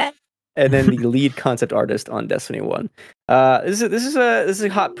 and then the lead concept artist on Destiny 1. This is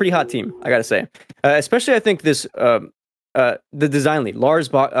a pretty hot team, I gotta say. Especially, I think this the design lead, Lars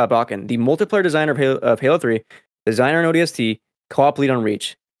Bakken, the multiplayer designer of Halo 3, designer on ODST, co-op lead on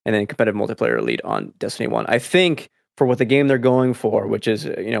Reach, and then competitive multiplayer lead on Destiny 1. I think for what the game they're going for, which is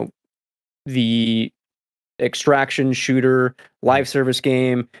the extraction shooter live service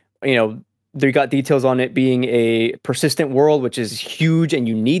game, they got details on it being a persistent world, which is huge, and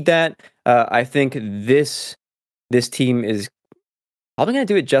you need that. I think this team is probably going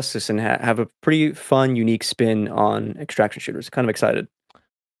to do it justice and have a pretty fun, unique spin on extraction shooters. Kind of excited.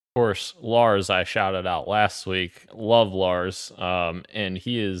 Of course, Lars, I shouted out last week. Love Lars. And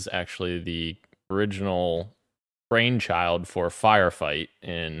he is actually the original brainchild for Firefight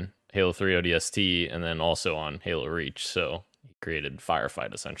in Halo 3 ODST and then also on Halo Reach. So he created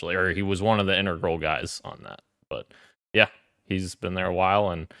Firefight essentially, or he was one of the integral guys on that. But yeah, he's been there a while.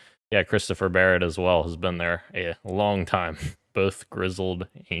 And yeah, Christopher Barrett as well has been there a long time. Both grizzled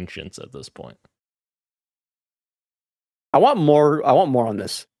ancients at this point. I want more on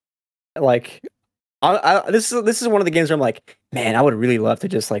this. Like, this is one of the games where I'm like, man, I would really love to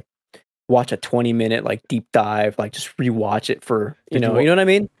just like watch a 20-minute like deep dive, like just rewatch it for you know what I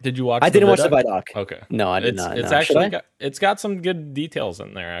mean. Did you watch? I didn't watch the Vidoc. Okay, no, I did not. It's actually it's got some good details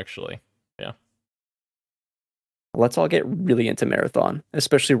in there actually. Yeah. Let's all get really into Marathon,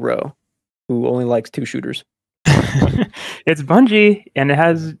 especially Ro, who only likes 2 shooters. It's Bungie, and it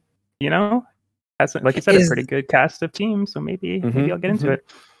has like you said, a pretty good cast of teams. So maybe I'll get into it.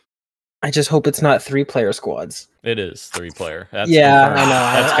 I just hope it's not 3-player squads. It is 3-player. That's yeah, confirmed. I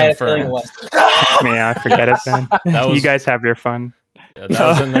know. That's I confirmed. it was. Yeah, forget it then. You guys have your fun. Yeah,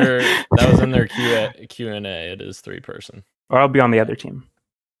 that was in their Q&A. It is 3-person. Or I'll be on the other team.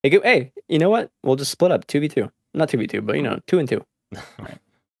 Hey, you know what? We'll just split up 2v2. Not 2v2, but 2 and 2.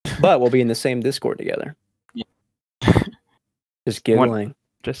 But we'll be in the same Discord together. Just giggling.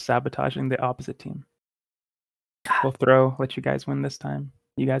 Just sabotaging the opposite team. We'll let you guys win this time.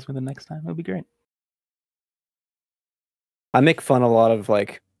 You guys win the next time. It'll be great. I make fun of a lot of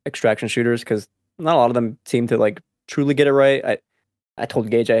like extraction shooters because not a lot of them seem to like truly get it right. I told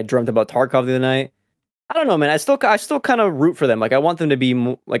Gage I had dreamt about Tarkov the other night. I don't know, man. I still kind of root for them. Like I want them to be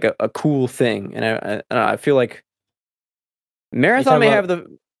like a cool thing, and I feel like Marathon may have the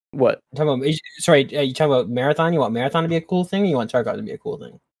what? Are you talking about Marathon? You want Marathon to be a cool thing, or you want Tarkov to be a cool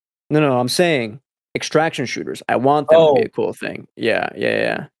thing? No. I'm saying extraction shooters. I want them to be a cool thing.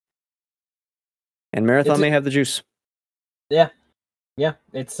 Yeah. And Marathon may have the juice. Yeah.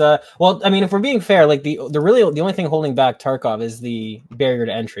 It's well, I mean, if we're being fair, like the only thing holding back Tarkov is the barrier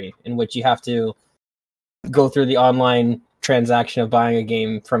to entry, in which you have to go through the online transaction of buying a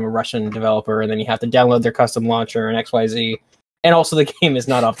game from a Russian developer, and then you have to download their custom launcher and XYZ. And also, the game is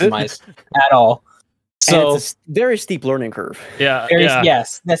not optimized at all. So it's a very steep learning curve. Yeah.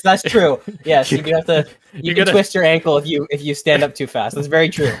 Yes, that's true. Yes, you do have to. You can twist your ankle if you stand up too fast. That's very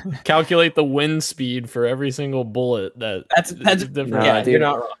true. Calculate the wind speed for every single bullet. That's different. Dude, you're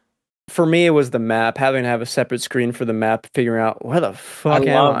not wrong. For me, it was the map. Having to have a separate screen for the map, figuring out where the fuck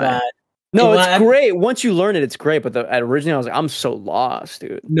I love that. No, it's great. Once you learn it, it's great. But originally, I was like, I'm so lost,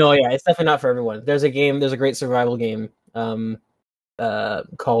 dude. No, yeah, it's definitely not for everyone. There's a great survival game.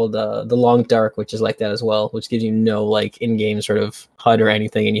 Called The Long Dark, which is like that as well, which gives you no like in-game sort of HUD or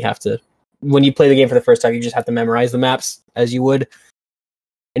anything, and you have to, when you play the game for the first time, you just have to memorize the maps as you would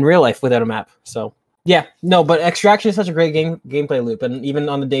in real life without a map. So yeah, no, but Extraction is such a great gameplay loop, and even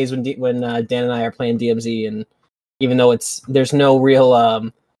on the days when Dan and I are playing DMZ, and even though there's no real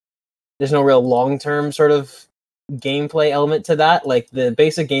long-term sort of gameplay element to that, like the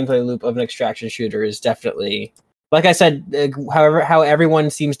basic gameplay loop of an extraction shooter is definitely, like I said, how everyone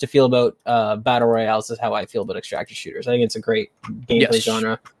seems to feel about battle royales is how I feel about extraction shooters. I think it's a great gameplay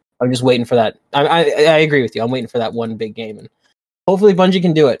genre. I'm just waiting for that. I agree with you. I'm waiting for that one big game, and hopefully Bungie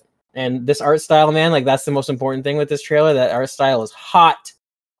can do it. And this art style, man, like that's the most important thing with this trailer. That art style is hot.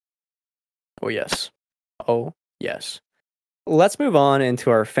 Oh yes. Let's move on into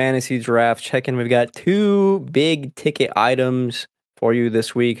our fantasy draft check-in. We've got 2 big ticket items for you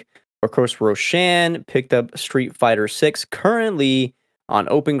this week. Of course, Roshan picked up Street Fighter 6, currently on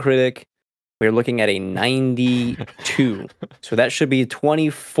OpenCritic. We're looking at a 92. So that should be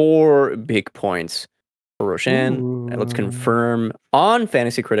 24 big points for Roshan. And let's confirm on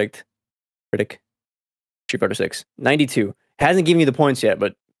Fantasy Critic, Street Fighter 6, 92. Hasn't given you the points yet,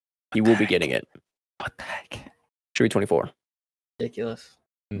 but he will be getting it. What the heck? Should be 24. Ridiculous.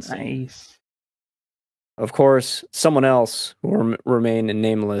 Nice. Of course, someone else who will remain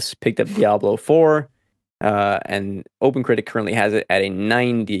nameless picked up Diablo 4. And OpenCritic currently has it at a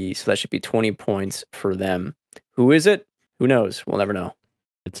 90, so that should be 20 points for them. Who is it? Who knows? We'll never know.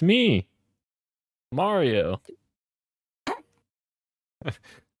 It's me, Mario.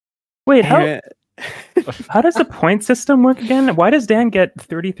 Wait, how does the point system work again? Why does Dan get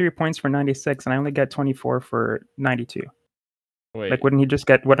 33 points for 96 and I only get 24 for 92? Wait, Like, wouldn't I just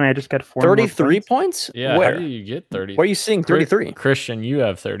get 4 33 points? yeah, Where? how do you get 30? Where are you seeing 33? Christian, you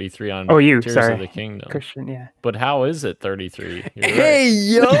have 33 on you, Tears sorry. of the Kingdom. Christian, yeah. But how is it 33? You're Hey,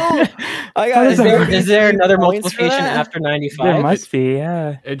 yo! I got Is there another points for multiplication that? after 95? There must be,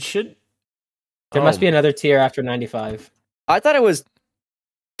 yeah. It should. There must be another tier after 95. I thought it was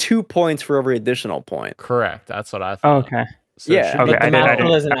 2 points for every additional point. Correct. That's what I Oh, thought. okay. So it Yeah. should Okay, be I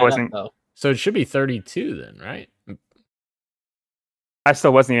Doesn't add up, wasn't. though. So it should be 32 then, right? I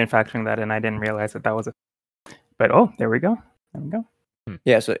still wasn't even factoring that in. I didn't realize that was a. But there we go. There we go.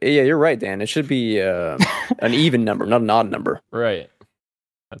 Yeah, so yeah, you're right, Dan. It should be an even number, not an odd number. Right.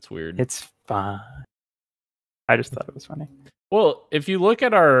 That's weird. It's fine. I just thought it was funny. Well, if you look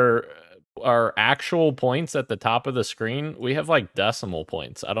at our actual points at the top of the screen, we have like decimal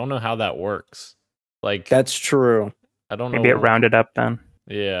points. I don't know how that works. Like That's true. I don't know. Maybe it rounded up then.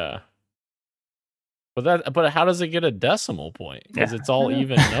 Yeah. But how does it get a decimal point? Because Yeah. it's all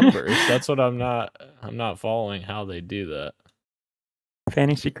even numbers. That's what I'm not following how they do that.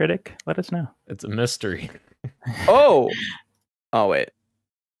 Fantasy critic, let us know. It's a mystery. Oh wait.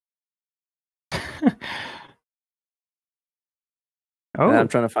 I'm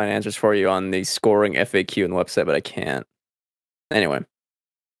trying to find answers for you on the scoring FAQ on the website, but I can't. Anyway,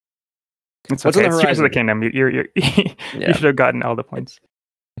 it's what's okay. on the It's Tears of the horizon? Kingdom. You Yeah. should have gotten all the points.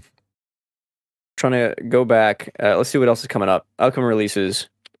 Trying to go back. Let's see what else is coming up. Upcoming releases.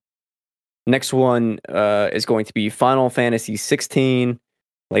 Next one is going to be Final Fantasy 16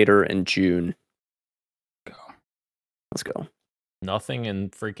 later in June. Let's go. Nothing in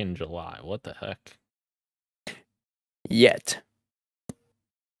freaking July. What the heck? Yet.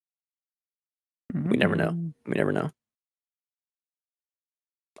 We never know. We never know.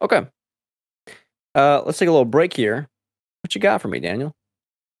 Okay. Let's take a little break here. What you got for me, Daniel?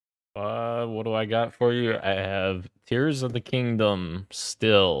 What do I got for you? I have Tears of the Kingdom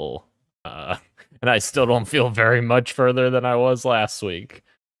still. And I still don't feel very much further than I was last week.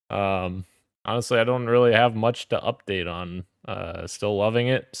 Honestly, I don't really have much to update on. Still loving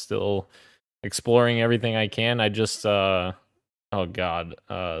it. Still exploring everything I can. I just oh god.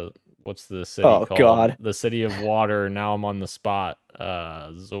 What's the city called? God. The City of Water. Now I'm on the spot.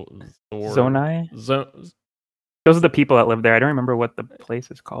 Zonai? Those are the people that live there. I don't remember what the place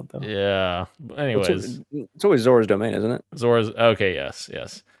is called though. Yeah. Anyways, it's always Zora's Domain, isn't it? Zora's. Okay. Yes.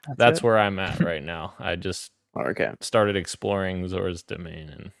 That's it? where I'm at right now. I just Okay. started exploring Zora's Domain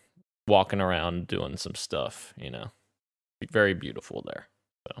and walking around doing some stuff. Very beautiful there.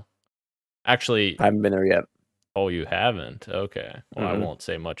 So, actually, I haven't been there yet. oh, you haven't? Okay. Well, Mhm. I won't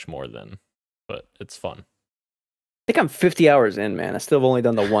say much more then, but it's fun. I think I'm 50 hours in, man. I still have only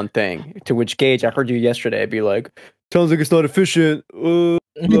done the one thing. To which Gage, I heard you yesterday be like, sounds like it's not efficient. Hey,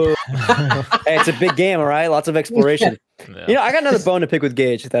 it's a big game, all right? Lots of exploration. Yeah. I got another bone to pick with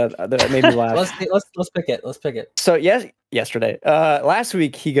Gage that made me laugh. Let's pick it. Let's pick it. So yesterday, last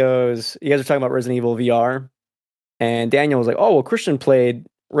week you guys were talking about Resident Evil VR, and Daniel was like, "Oh, well, Christian played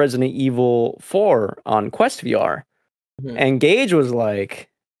Resident Evil 4 on Quest VR," and Gage was like,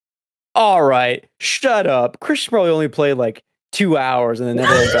 "All right, shut up. Christian probably only played like 2 hours and then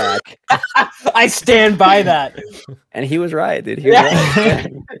never went back." I stand by that. And he was right, dude. He was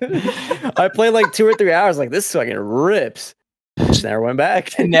right. I played like 2 or 3 hours. Like, this fucking rips. Just never went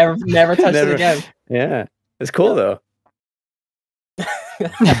back. Never touched it again. Yeah, it's cool though.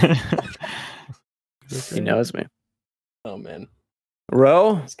 He knows me. Oh man.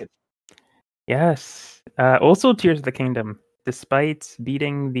 Ro? That's good. Yes. Also Tears of the Kingdom. Despite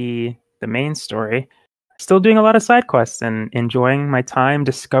beating the main story, still doing a lot of side quests and enjoying my time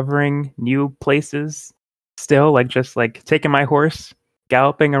discovering new places. Still just taking my horse,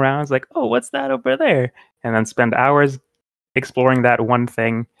 galloping around. It's like, oh, what's that over there? And then spend hours exploring that one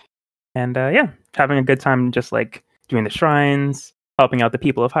thing. And having a good time just doing the shrines, helping out the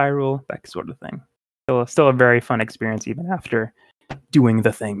people of Hyrule, that sort of thing. Still a very fun experience even after doing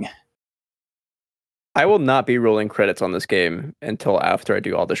the thing. I will not be rolling credits on this game until after I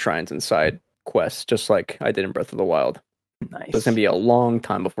do all the shrines and side quests, just like I did in Breath of the Wild. Nice. So it's going to be a long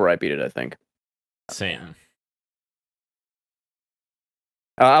time before I beat it, I think. Same.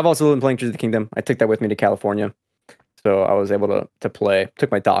 I've also been playing Tears of the Kingdom. I took that with me to California. So I was able to play.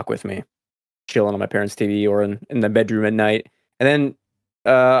 Took my dock with me, chilling on my parents' TV or in the bedroom at night. And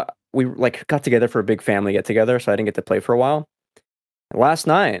then we like got together for a big family get together, so I didn't get to play for a while. And last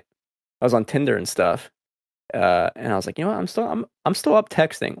night, I was on Tinder and stuff, and I was like, you know what, I'm still up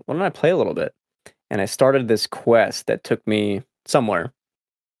texting. Why don't I play a little bit? And I started this quest that took me somewhere,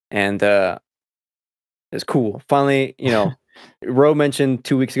 and it's cool. Finally, you know, Ro mentioned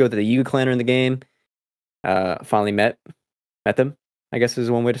 2 weeks ago that the Yuga clan are in the game. Finally met them, I guess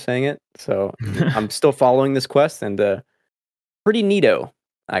is one way to saying it. So I'm still following this quest, and pretty neato,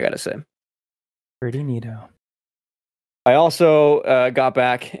 I gotta say. Pretty neato. I also got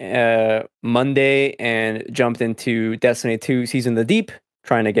back Monday and jumped into Destiny 2 Season of the Deep,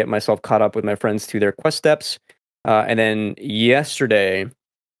 trying to get myself caught up with my friends to their quest steps. And then yesterday,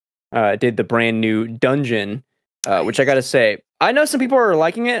 did the brand new dungeon, which I gotta say, I know some people are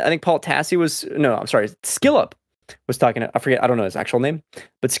liking it. I think Paul Tassi Skillup was talking. I forget. I don't know his actual name,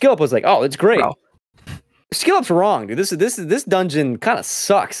 but Skillup was like, "Oh, it's great." Bro. Skillup's wrong, dude. This dungeon kind of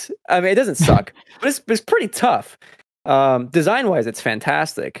sucks. I mean, it doesn't suck, but it's pretty tough. Design wise, it's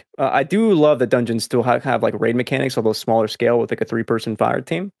fantastic. I do love that dungeons still have like raid mechanics, although smaller scale with like a 3-person fire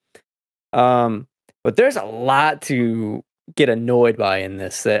team. But there's a lot to get annoyed by in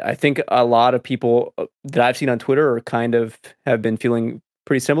this that I think a lot of people that I've seen on Twitter are kind of have been feeling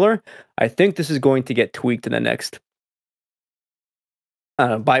pretty similar. I think this is going to get tweaked in the next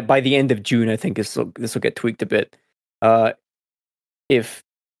by the end of June. I think this will get tweaked a bit. If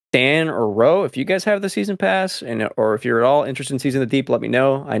Dan or Ro, if you guys have the season pass or if you're at all interested in Season of the Deep, let me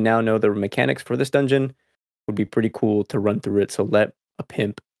know. I now know the mechanics for this dungeon. Would be pretty cool to run through it. So let a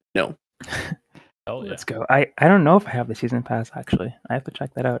pimp know. Oh, yeah. Let's go. I don't know if I have the season pass actually. I have to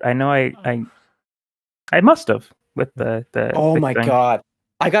check that out. I know I must have with the Oh my god.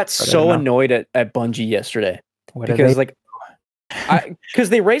 I got so annoyed at Bungie yesterday. Because like because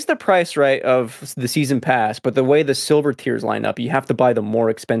they raised the price right of the season pass, but the way the silver tiers line up, you have to buy the more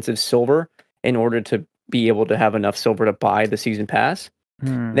expensive silver in order to be able to have enough silver to buy the season pass.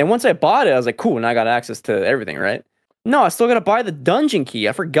 Then once I bought it, I was like, cool, and I got access to everything, right? No, I still got to buy the dungeon key.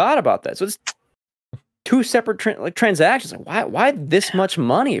 I forgot about that. So it's 2 separate transactions. Like, why this much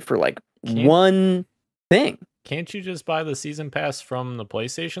money for like one thing? Can't you just buy the season pass from the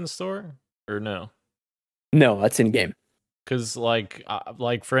PlayStation Store, or no? No, that's in game. Because like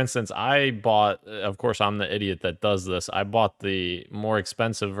for instance, I bought. Of course, I'm the idiot that does this. I bought the more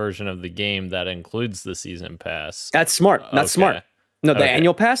expensive version of the game that includes the season pass. That's smart. That's smart. No, the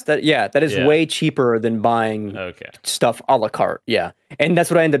annual pass. That is way cheaper than buying stuff a la carte. Yeah, and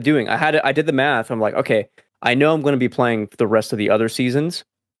that's what I ended up doing. I did the math. I'm like, okay, I know I'm going to be playing the rest of the other seasons.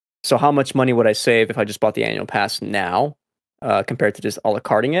 So how much money would I save if I just bought the annual pass now, compared to just a la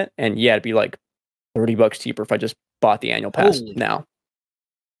carting it? And yeah, it'd be like $30 cheaper if I just bought the annual pass now.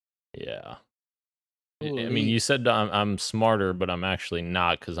 Yeah. I mean, you said I'm smarter, but I'm actually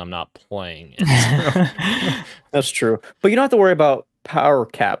not because I'm not playing it. That's true. But you don't have to worry about power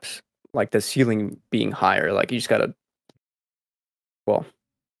caps, like the ceiling being higher. Like you just gotta. Well,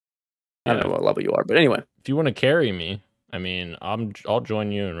 I don't know what level you are, but anyway. If you want to carry me, I mean, I'll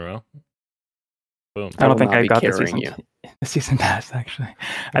join you in a row. Boom. I don't think I got the season pass. Actually,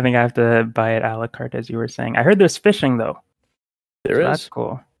 I think I have to buy it a la carte, as you were saying. I heard there's fishing though. There is. That's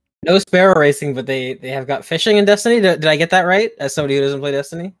cool. No sparrow racing, but they have got fishing in Destiny. Did I get that right? As somebody who doesn't play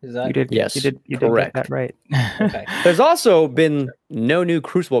Destiny, is that you did? Yes, you did correct. Get that right. Okay. There's also been no new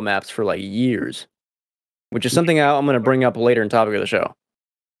Crucible maps for like years, which is something I'm going to bring up later in topic of the show.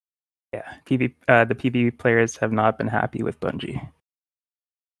 Yeah, the PvP players have not been happy with Bungie,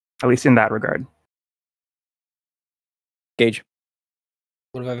 at least in that regard. Gage,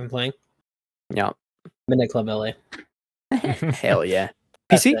 What have I been playing? Yeah, Midnight Club LA. Hell yeah.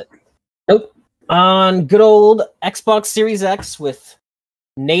 PC? Nope. On good old Xbox Series X with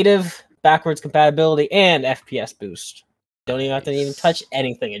native backwards compatibility and FPS boost. Don't even have to even touch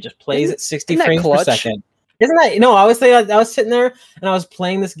anything. It just plays at 60 frames per second. Isn't that? No, I was sitting there and I was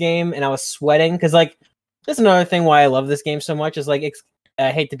playing this game and I was sweating because like that's another thing why I love this game so much is like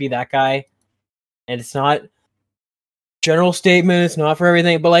I hate to be that guy, and it's not general statement. It's not for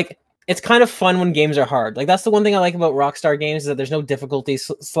everything, but like. It's kind of fun when games are hard. Like that's the one thing I like about Rockstar games is that there's no difficulty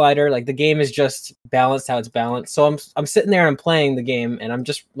slider. Like the game is just balanced how it's balanced. So I'm sitting there and I'm playing the game and I'm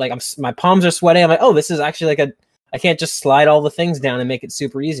just like my palms are sweating. I'm like, oh, this is actually like I can't just slide all the things down and make it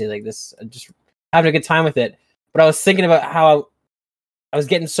super easy like this. I'm just having a good time with it. But I was thinking about how I was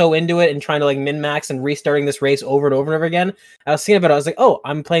getting so into it and trying to like min-max and restarting this race over and over and over again. I was thinking about it. I was like, oh,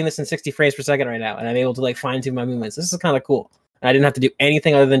 I'm playing this in 60 frames per second right now, and I'm able to like fine-tune my movements. This is kind of cool. I didn't have to do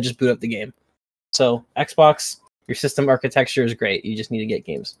anything other than just boot up the game. So Xbox, your system architecture is great. You just need to get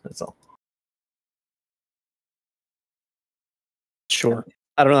games. That's all. Sure.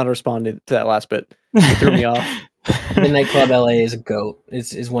 I don't know how to respond to that last bit. It threw me off. Midnight Club LA is a goat.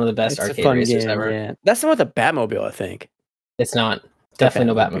 Is one of the best It's a arcade fun racers game, ever. yeah. That's the one with the Batmobile, I think. It's not.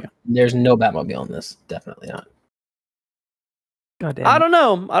 Definitely no Batmobile. Batmobile. There's no Batmobile in this. Definitely not. God damn. I don't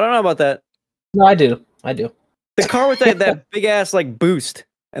know. I don't know about that. No, I do. The car with that big ass like boost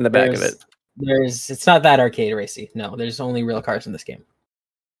in the back of it. It's not that arcade racy. No, there's only real cars in this game.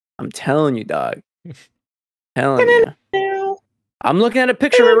 I'm telling you, dog. Telling you. I'm looking at a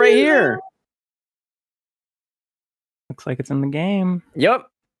picture of it right here. Looks like it's in the game. Yep.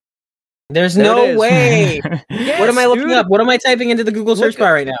 There's There it no is. way. Yes, What am I looking dude. up? What am I typing into the Google search Look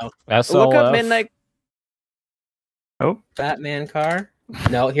bar right now? SLF. Look up Midnight. Oh, Batman car?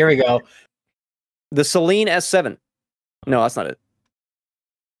 No, here we go. The Celine S7. No, that's not it.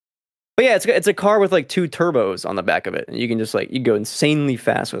 But yeah, it's a car with like 2 turbos on the back of it, and you can just like you go insanely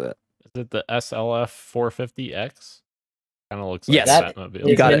fast with it. Is it the SLF 450X? Kind of looks Yes. like That- a Batmobile.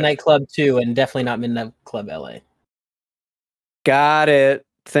 You It's got it. Midnight Club 2 and definitely not Midnight Club LA. Got it.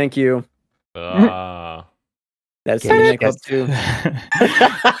 Thank you. Ah, That's Gage Midnight Club gets- 2.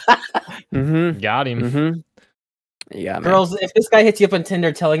 Mm-hmm. got him. Mm-hmm. Yeah, man. Girls, if this guy hits you up on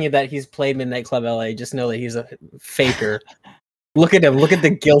Tinder telling you that he's played Midnight Club LA, just know that he's a faker. Look at him. Look at the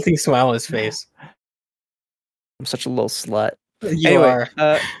guilty smile on his face. I'm such a little slut. You Anyway,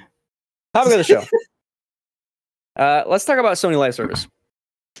 are. topic of the show. Let's talk about Sony Live Service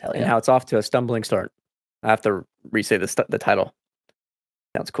Hell and yeah. how it's off to a stumbling start. I have to re-say the title.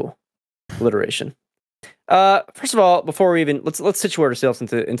 Sounds cool. Alliteration. First of all, before we even let's situate ourselves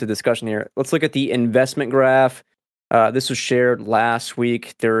into discussion here. Let's look at the investment graph. This was shared last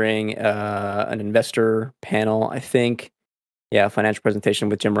week during an investor panel, I think. Yeah, financial presentation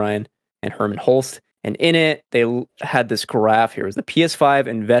with Jim Ryan and Herman Holst. And in it, they had this graph here. It was the PS5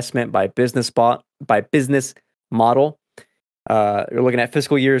 investment by business model. You're looking at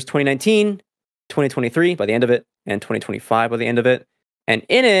fiscal years 2019, 2023 by the end of it, and 2025 by the end of it. And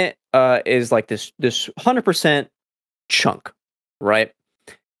in it is like this 100% chunk, right?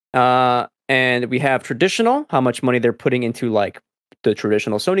 And we have traditional, how much money they're putting into like the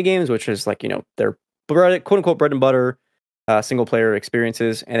traditional Sony games, which is like, their quote unquote bread and butter single player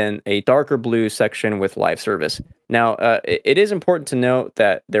experiences, and then a darker blue section with live service. Now, it is important to note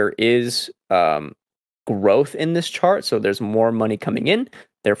that there is growth in this chart. So there's more money coming in.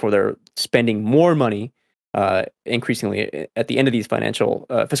 Therefore, they're spending more money increasingly at the end of these financial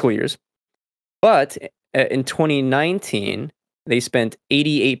fiscal years. But in 2019, they spent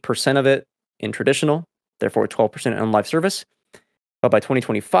 88% of it in traditional, therefore 12% on live service. But by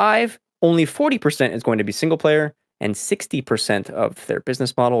 2025, only 40% is going to be single player, and 60% of their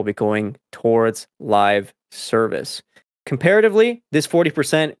business model will be going towards live service. Comparatively, this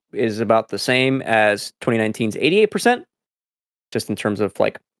 40% is about the same as 2019's 88%, just in terms of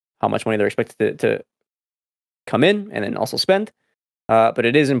like how much money they're expected to come in and then also spend. But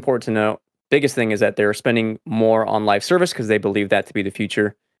it is important to note, biggest thing is that they're spending more on live service because they believe that to be the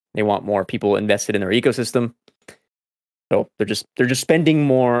future. They want more people invested in their ecosystem. So they're just spending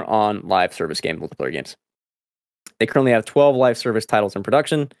more on live service multiplayer games. They currently have 12 live service titles in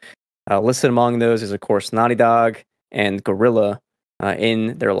production. Listed among those is, of course, Naughty Dog and Guerrilla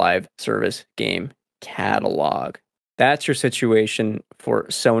in their live service game catalog. That's your situation for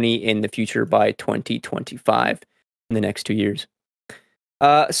Sony in the future by 2025, in the next 2 years.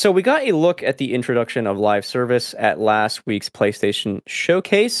 So we got a look at the introduction of live service at last week's PlayStation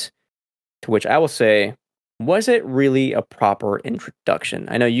Showcase, to which I will say, was it really a proper introduction?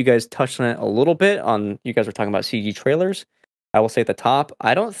 I know you guys touched on it a little bit. You guys were talking about CG trailers. I will say at the top,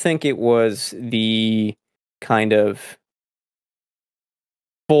 I don't think it was the kind of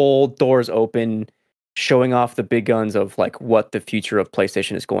full doors open, showing off the big guns of like what the future of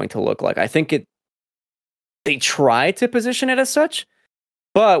PlayStation is going to look like. I think they try to position it as such,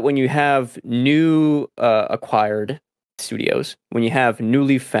 but when you have new acquired studios, when you have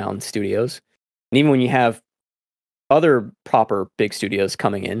newly found studios, and even when you have other proper big studios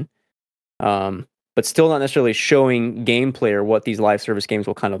coming in, but still not necessarily showing gameplay or what these live service games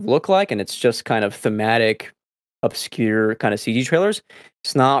will kind of look like, and it's just kind of thematic, obscure kind of CG trailers,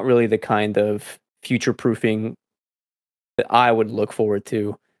 it's not really the kind of future-proofing that I would look forward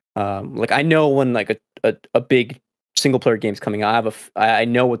to. Like I know when like a big single-player game's coming out, I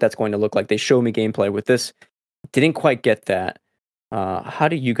know what that's going to look like. They show me gameplay. With this, didn't quite get that. How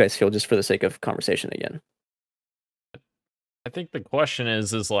do you guys feel, just for the sake of conversation again? I think the question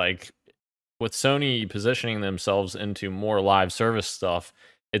is like, with Sony positioning themselves into more live service stuff,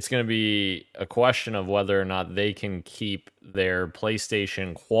 it's going to be a question of whether or not they can keep their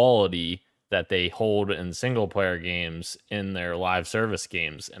PlayStation quality that they hold in single player games in their live service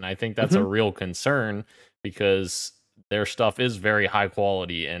games. And I think that's a real concern because their stuff is very high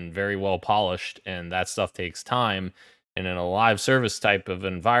quality and very well polished, and that stuff takes time. And in a live service type of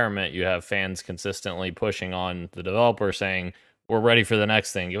environment, you have fans consistently pushing on the developer saying, we're ready for the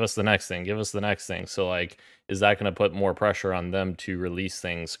next thing. Give us the next thing. Give us the next thing. So like, is that going to put more pressure on them to release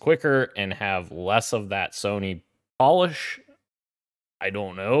things quicker and have less of that Sony polish? I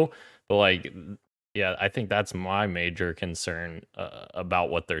don't know. But like, yeah, I think that's my major concern about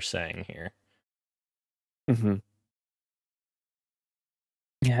what they're saying here.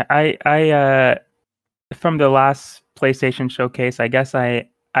 Yeah, I from the last PlayStation showcase, I guess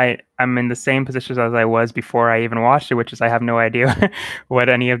I'm in the same position as I was before I even watched it, which is I have no idea what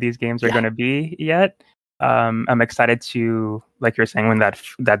any of these games are going to be yet. I'm excited to, like you're saying, when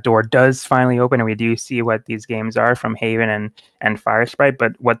that door does finally open and we do see what these games are from Haven and Firesprite.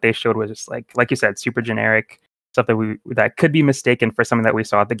 But what they showed was just like you said, super generic stuff that could be mistaken for something that we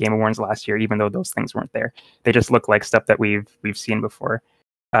saw at the Game Awards last year, even though those things weren't there. They just look like stuff that we've seen before.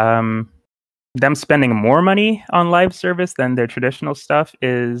 Them spending more money on live service than their traditional stuff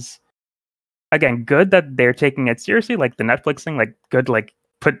is, again, good that they're taking it seriously, like the Netflix thing, like good, like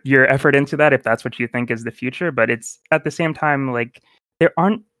put your effort into that if that's what you think is the future. But it's at the same time, like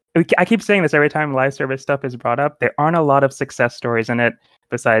I keep saying this every time live service stuff is brought up, there aren't a lot of success stories in it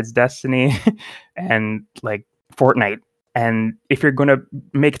besides Destiny and like Fortnite. And if you're going to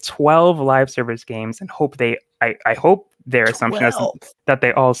make 12 live service games and hope I hope their assumption is that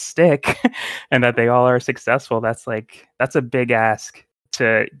they all stick and that they all are successful, that's a big ask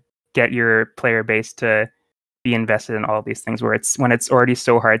to get your player base to be invested in all these things when it's already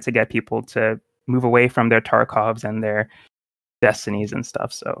so hard to get people to move away from their Tarkovs and their Destinies and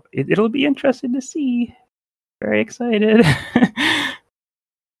stuff. So it'll be interesting to see. Very excited.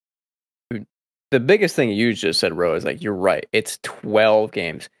 The biggest thing you just said, Ro, is like, you're right. It's 12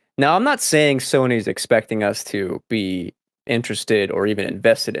 games. Now, I'm not saying Sony's expecting us to be interested or even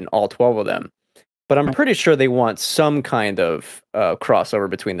invested in all 12 of them, but I'm pretty sure they want some kind of crossover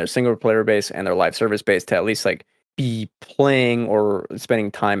between their single player base and their live service base to at least like be playing or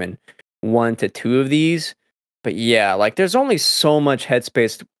spending time in 1 to 2 of these. But yeah, like there's only so much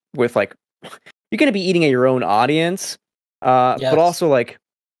headspace with like, you're going to be eating at your own audience, but also like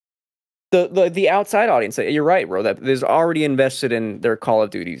the outside audience. You're right, bro, that is already invested in their Call of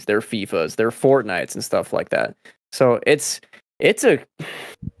Duties, their FIFAs, their Fortnites and stuff like that. So it's a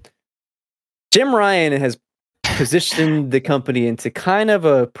Jim Ryan has positioned the company into kind of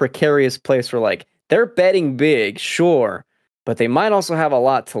a precarious place where like they're betting big, sure, but they might also have a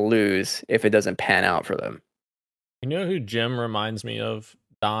lot to lose if it doesn't pan out for them. You know who Jim reminds me of?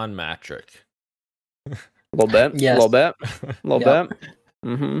 Don Matrick. A little bit, yes. a little bit.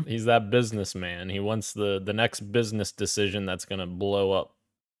 Mm-hmm. He's that businessman. He wants the next business decision that's going to blow up,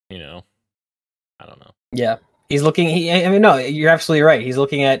 I don't know. Yeah. He's looking, no, you're absolutely right. He's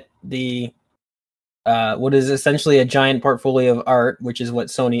looking at the, what is essentially a giant portfolio of art, which is what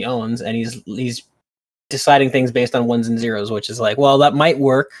Sony owns. And he's deciding things based on ones and zeros, which is like, well, that might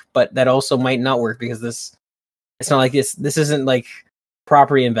work, but that also might not work because it's not like this isn't like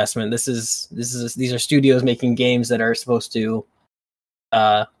property investment. These are studios making games that are supposed to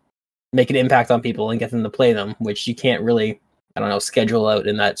make an impact on people and get them to play them, which you can't really, schedule out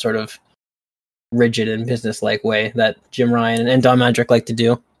in that sort of rigid and business-like way that Jim Ryan and Don Matrick like to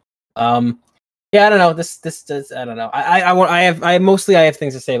do. Yeah, I don't know. This does. I don't know. I have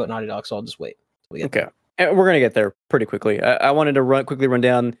things to say about Naughty Dog, so I'll just wait. Okay, and we're gonna get there pretty quickly. I wanted to quickly run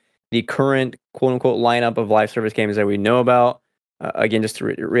down the current quote-unquote lineup of live service games that we know about. Again, just to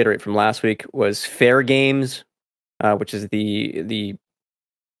reiterate from last week, was Fair Games, which is the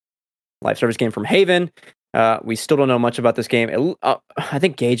live service game from Haven. We still don't know much about this game. I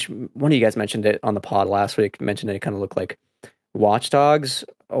think Gage, one of you guys mentioned it on the pod last week, mentioned it kind of looked like Watch Dogs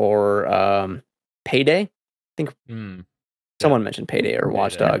or Payday. I think someone mentioned Payday or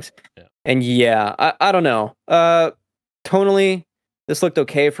Watch Dogs. Yeah. And yeah, I don't know. Tonally, this looked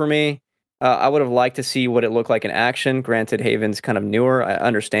okay for me. I would have liked to see what it looked like in action. Granted, Haven's kind of newer, I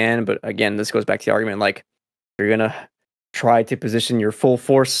understand. But again, this goes back to the argument, like, you're going to try to position your full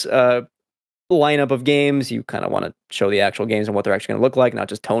force lineup of games. You kind of want to show the actual games and what they're actually going to look like, not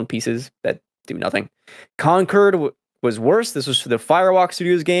just tone pieces that do nothing. Concord was worse. This was the Firewalk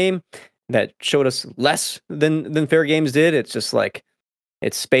Studios game that showed us less than Fair Games did. It's just like,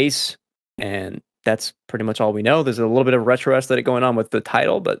 it's space, and that's pretty much all we know. There's a little bit of retro aesthetic going on with the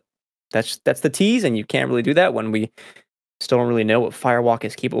title, but that's the tease, and you can't really do that when we still don't really know what Firewalk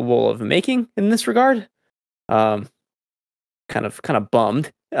is capable of making in this regard. kind of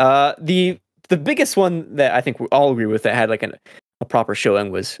bummed. The biggest one that I think we all agree with that had like a proper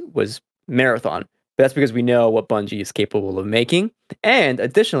showing was Marathon. But that's because we know what Bungie is capable of making, and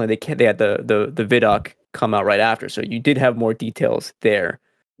additionally, they had the Vidoc come out right after, so you did have more details there,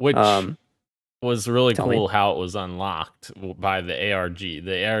 which was really tell cool me. how it was unlocked by the ARG.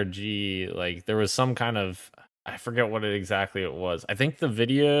 The ARG, like there was some kind of, I forget what it exactly it was. I think the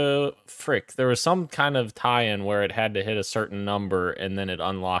video, there was some kind of tie-in where it had to hit a certain number and then it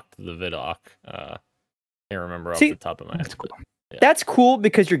unlocked the Vidoc. Can't remember off the top of my head. Cool. Yeah. That's cool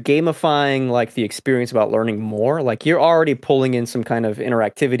because you're gamifying like the experience about learning more. Like you're already pulling in some kind of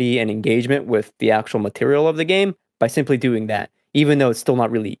interactivity and engagement with the actual material of the game by simply doing that, even though it's still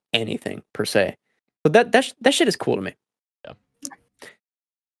not really anything per se. So that shit is cool to me. Yeah.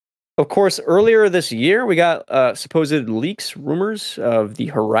 Of course, earlier this year we got supposed leaks, rumors of the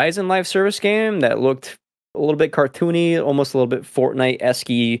Horizon live service game that looked a little bit cartoony, almost a little bit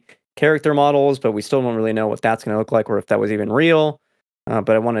Fortnite-esque character models, but we still don't really know what that's going to look like or if that was even real. But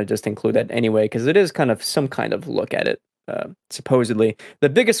I want to just include that anyway because it is kind of some kind of look at it. Supposedly, the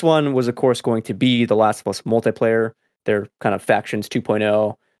biggest one was, of course, going to be The Last of Us multiplayer. Their kind of Factions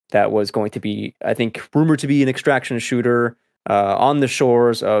 2.0 that was going to be, I think, rumored to be an extraction shooter on the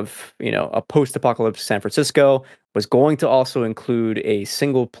shores of a post-apocalyptic San Francisco. Was going to also include a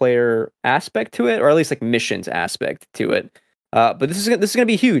single-player aspect to it, or at least like missions aspect to it. But this is going to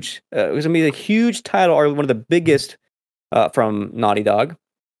be huge. It's going to be a huge title, or one of the biggest from Naughty Dog.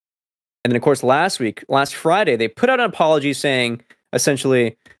 And then, of course, last Friday, they put out an apology saying,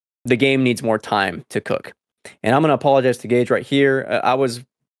 essentially, the game needs more time to cook. And I'm going to apologize to Gage right here. I was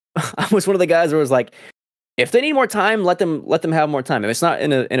one of the guys who was like, if they need more time, let them have more time. If it's not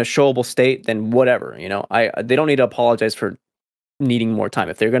in a showable state, then whatever. They don't need to apologize for needing more time.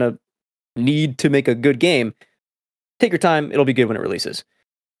 If they're going to need to make a good game, take your time. It'll be good when it releases.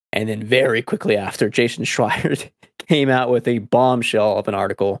 And then very quickly after, Jason Schreier came out with a bombshell of an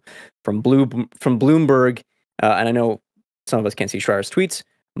article from Bloomberg. And I know some of us can't see Schreier's tweets.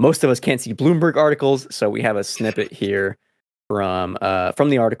 Most of us can't see Bloomberg articles. So we have a snippet here from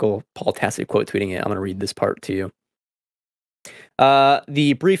the article. Paul Tassi quote tweeting it. I'm going to read this part to you.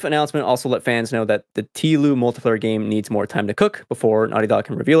 The brief announcement also let fans know that the TLU multiplayer game needs more time to cook before Naughty Dog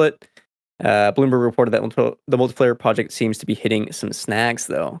can reveal it. Bloomberg reported that the multiplayer project seems to be hitting some snags,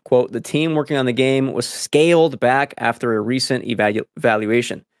 though. Quote, the team working on the game was scaled back after a recent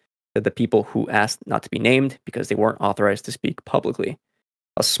evaluation, said the people who asked not to be named because they weren't authorized to speak publicly.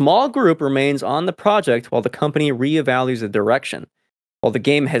 A small group remains on the project while the company reevaluates the direction. While the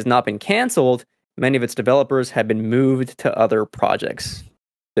game has not been canceled, many of its developers have been moved to other projects.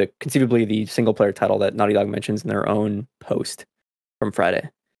 Conceivably the single-player title that Naughty Dog mentions in their own post from Friday.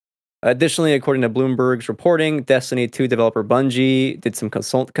 Additionally, according to Bloomberg's reporting, Destiny 2 developer Bungie did some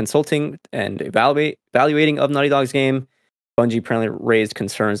consulting and evaluating of Naughty Dog's game. Bungie apparently raised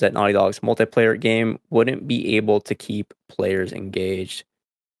concerns that Naughty Dog's multiplayer game wouldn't be able to keep players engaged.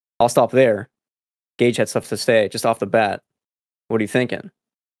 I'll stop there. Gage had stuff to say just off the bat. What are you thinking?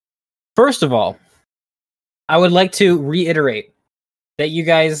 First of all, I would like to reiterate that you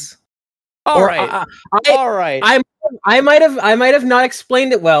guys. All right. I might have not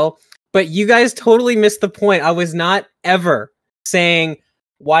explained it well, but you guys totally missed the point. I was not ever saying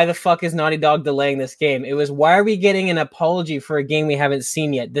why the fuck is Naughty Dog delaying this game. It was why are we getting an apology for a game we haven't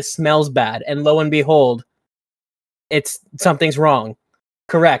seen yet? This smells bad, and lo and behold, something's wrong.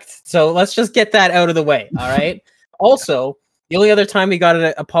 Correct. So let's just get that out of the way. All right. Also, the only other time we got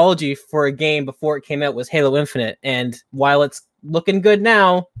an apology for a game before it came out was Halo Infinite, and while it's looking good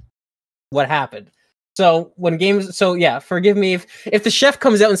now, what happened? So forgive me if the chef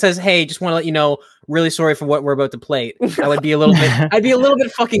comes out and says, "Hey, just want to let you know, really sorry for what we're about to plate." I would be a little bit. I'd be a little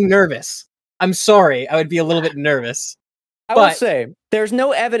bit fucking nervous. I'm sorry. I would be a little bit nervous. I will say there's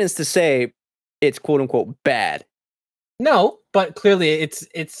no evidence to say it's quote unquote bad. No, but clearly it's.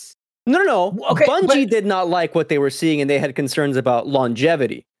 No. Okay, Bungie did not like what they were seeing, and they had concerns about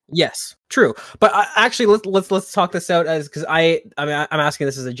longevity. Yes, true. But actually, let's talk this out because I'm asking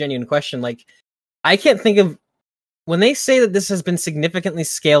this as a genuine question. Like, I can't think of when they say that this has been significantly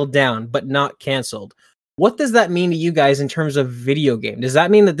scaled down but not canceled. What does that mean to you guys in terms of video game? Does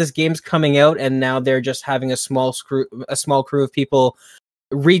that mean that this game's coming out and now they're just having a small crew of people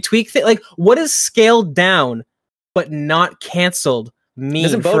retweak it? Like, what is scaled down but not canceled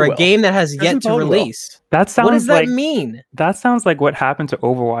mean for a game that has yet to release? That sounds what does that mean? That sounds like what happened to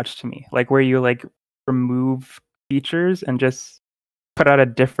Overwatch to me, like where you like remove features and just put out a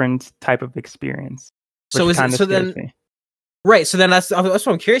different type of experience. So is it, so then, right? So then that's what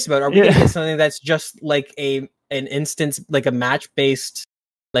I'm curious about. Are we going to get something that's just like a an instance, like a match based,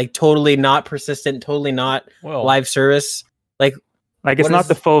 like totally not persistent, totally not live service. Like it's not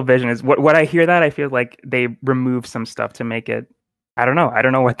the full vision. Is what I hear that I feel like they removed some stuff to make it. I don't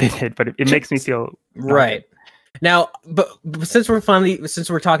know what they did, but it makes me feel right. Now, but since we're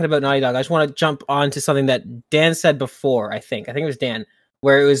talking about Naughty Dog, I just want to jump on to something that Dan said before. I think it was Dan,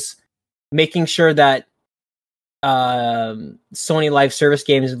 where it was making sure that Sony live service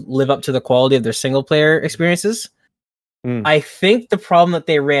games live up to the quality of their single player experiences. I think the problem that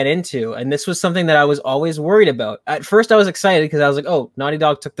they ran into, and this was something that I was always worried about. At first, I was excited because I was like, "Oh, Naughty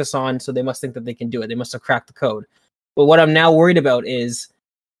Dog took this on, so they must think that they can do it. They must have cracked the code." But what I'm now worried about is,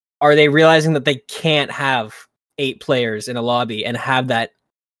 are they realizing that they can't have 8 players in a lobby and have that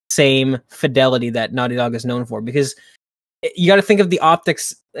same fidelity that Naughty Dog is known for? Because you got to think of the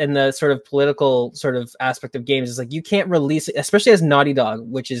optics and the sort of political sort of aspect of games. It's like you can't release, especially as Naughty Dog,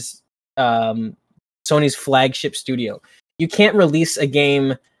 which is Sony's flagship studio. You can't release a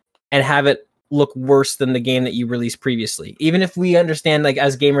game and have it look worse than the game that you released previously. Even if we understand, like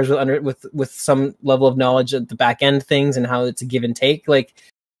as gamers with some level of knowledge of the back end things and how it's a give and take, like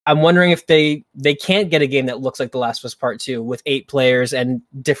I'm wondering if they can't get a game that looks like The Last of Us Part 2 with 8 players and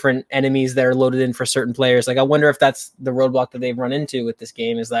different enemies that are loaded in for certain players. Like I wonder if that's the roadblock that they've run into with this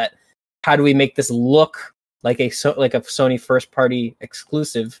game, is that how do we make this look like a Sony first party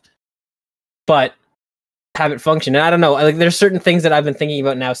exclusive, but have it function? And I don't know, like there's certain things that I've been thinking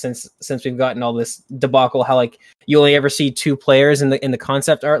about now since we've gotten all this debacle, how like you only ever see 2 players in the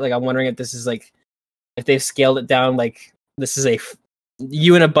concept art. Like I'm wondering if this is like, if they've scaled it down, like this is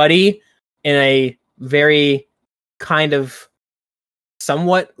you and a buddy in a very kind of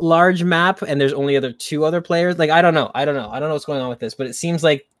somewhat large map, and there's only 2 other players. Like I don't know what's going on with this, but it seems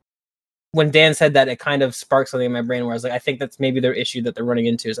like when Dan said that, it kind of sparked something in my brain where I was like, I think that's maybe their issue that they're running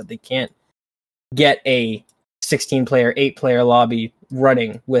into, is that they can't get a 16-player, 8-player lobby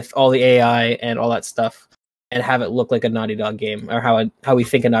running with all the AI and all that stuff and have it look like a Naughty Dog game, or how we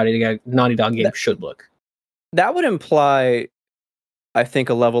think a Naughty Dog game should look. That would imply, I think,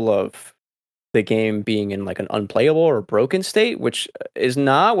 a level of the game being in like an unplayable or broken state, which is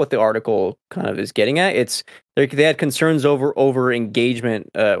not what the article kind of is getting at. It's they had concerns over engagement.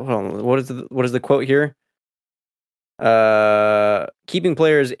 Hold on, what is the quote here? Keeping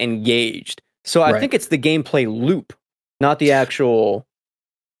players engaged. So I think it's the gameplay loop, not the actual.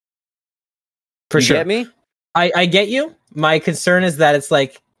 For sure. Get me? I get you. My concern is that it's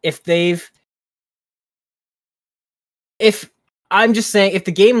like if I'm just saying, if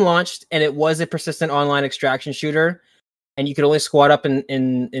the game launched and it was a persistent online extraction shooter, and you could only squad up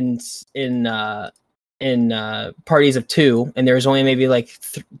in parties of 2, and there was only maybe like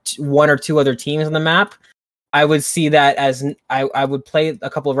 1 or 2 other teams on the map, I would see that as I would play a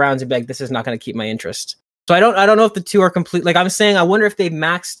couple of rounds and be like, this is not going to keep my interest. So I don't know if the 2 are complete. Like I'm saying, I wonder if they've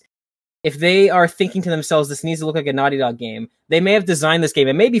maxed. If they are thinking to themselves, this needs to look like a Naughty Dog game, they may have designed this game.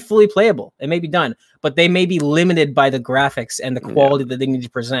 It may be fully playable. It may be done, but they may be limited by the graphics and the quality that they need to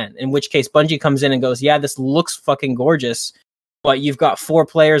present. In which case, Bungie comes in and goes, yeah, this looks fucking gorgeous, but you've got 4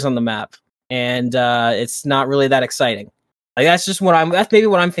 players on the map, and it's not really that exciting. Like that's maybe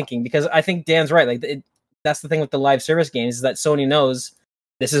what I'm thinking, because I think Dan's right. Like that's the thing with the live service games, is that Sony knows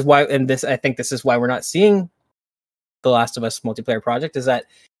this is why, and I think this is why we're not seeing The Last of Us multiplayer project, is that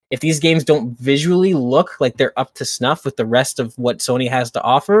if these games don't visually look like they're up to snuff with the rest of what Sony has to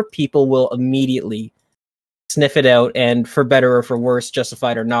offer, people will immediately sniff it out, and for better or for worse,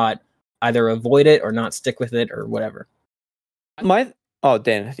 justified or not, either avoid it or not stick with it or whatever.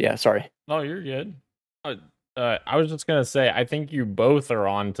 Dan, yeah, sorry. No, you're good. I was just gonna say, I think you both are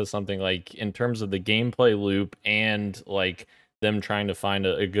on to something, like in terms of the gameplay loop and like them trying to find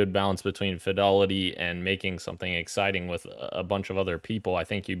a good balance between fidelity and making something exciting with a bunch of other people. I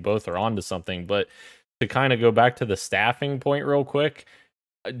think you both are onto something. But to kind of go back to the staffing point real quick,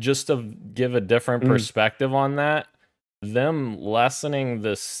 just to give a different perspective on that, them lessening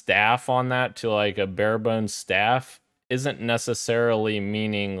the staff on that to like a bare bones staff isn't necessarily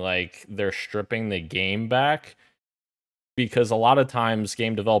meaning like they're stripping the game back, because a lot of times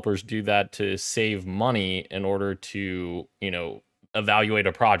game developers do that to save money in order to, evaluate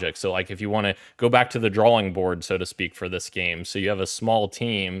a project. So like if you want to go back to the drawing board, so to speak, for this game, so you have a small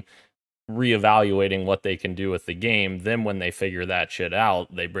team reevaluating what they can do with the game, then when they figure that shit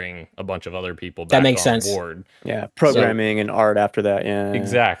out, they bring a bunch of other people back on board. Yeah, programming and art after that. Yeah,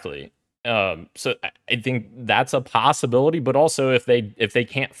 exactly. So I think that's a possibility, but also if they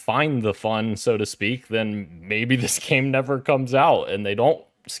can't find the fun, so to speak, then maybe this game never comes out and they don't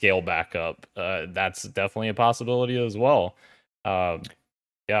scale back up. That's definitely a possibility as well.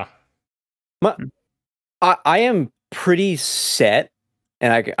 Yeah. I am pretty set,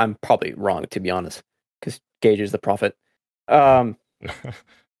 and I'm probably wrong, to be honest, because Gage is the prophet. On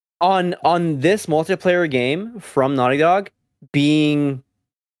this multiplayer game from Naughty Dog being,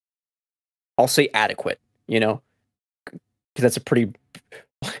 I'll say, adequate, because that's a pretty.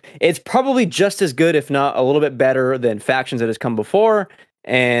 It's probably just as good, if not a little bit better, than Factions that has come before,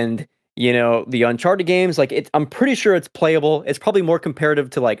 and the Uncharted games. Like, I'm pretty sure it's playable. It's probably more comparative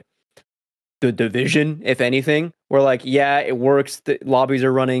to like The Division, if anything, where like, yeah, it works, the lobbies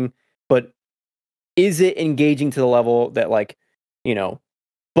are running, but is it engaging to the level that like,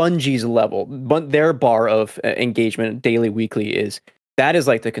 Bungie's level, but their bar of engagement daily, weekly is? That is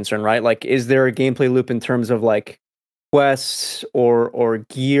like the concern, right? Like, is there a gameplay loop in terms of like quests or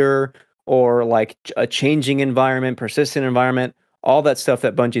gear or like a changing environment, persistent environment, all that stuff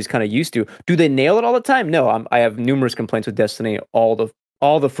that Bungie's kind of used to? Do they nail it all the time? No, I have numerous complaints with Destiny all the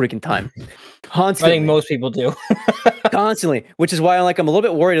freaking time. Constantly. I think most people do. Constantly, which is why I'm a little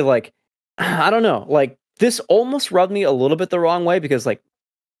bit worried. Like, I don't know. Like, this almost rubbed me a little bit the wrong way, because like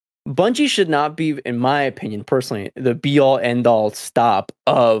Bungie should not be, in my opinion, personally, the be all end all stop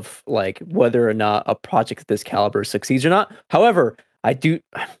of like whether or not a project of this caliber succeeds or not. However, they do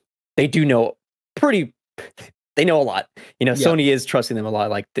know they know a lot. Yeah. Sony is trusting them a lot.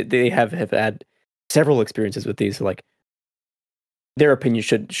 Like, they have had several experiences with these. So like, their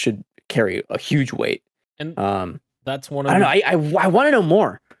opinion should carry a huge weight. And that's one of I don't know. I want to know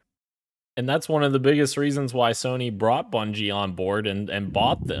more. And that's one of the biggest reasons why Sony brought Bungie on board and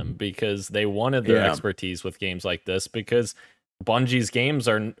bought them, because they wanted their expertise with games like this, because Bungie's games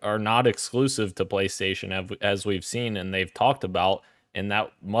are not exclusive to PlayStation, as we've seen and they've talked about, and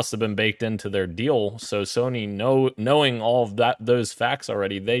that must have been baked into their deal. So Sony, knowing all of those facts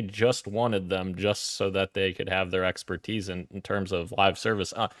already, they just wanted them just so that they could have their expertise in terms of live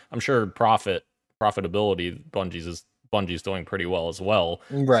service. I'm sure profitability, Bungie's doing pretty well as well,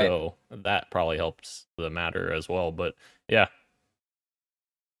 right? So that probably helps the matter as well. But yeah.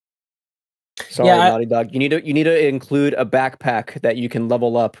 Sorry, Naughty Dog. You need to include a backpack that you can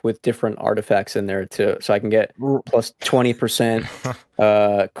level up with different artifacts in there too, so I can get plus 20%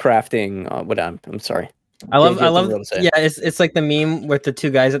 crafting. I'm sorry. I love. Yeah, it's like the meme with the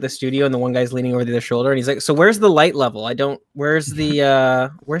two guys at the studio and the one guy's leaning over the other shoulder, and he's like, "So where's the light level? Where's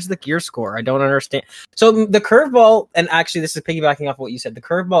the gear score? I don't understand." So the curveball, and actually, this is piggybacking off what you said. The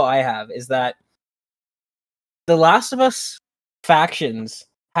curveball I have is that The Last of Us Factions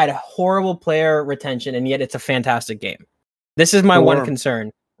had horrible player retention, and yet it's a fantastic game. This is my one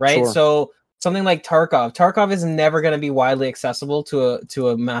concern, right? Sure. So something like Tarkov is never going to be widely accessible to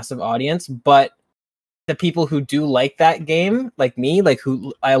a massive audience, but the people who do like that game, like me, like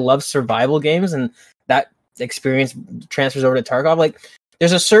who I love survival games, and that experience transfers over to Tarkov. Like,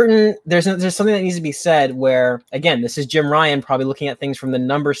 there's something that needs to be said where, again, this is Jim Ryan probably looking at things from the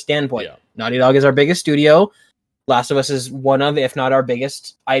number standpoint. Yeah. Naughty Dog is our biggest studio. Last of Us is one of, if not our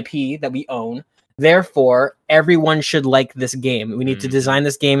biggest IP that we own. Therefore, everyone should like this game. We need to design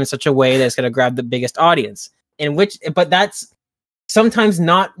this game in such a way that it's going to grab the biggest audience. But that's sometimes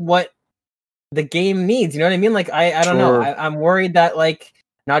not what the game needs. You know what I mean? Like, I don't know. I'm worried that like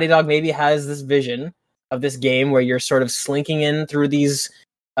Naughty Dog maybe has this vision of this game where you're sort of slinking in through these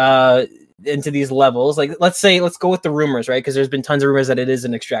into these levels. Like, let's go with the rumors, right? Because there's been tons of rumors that it is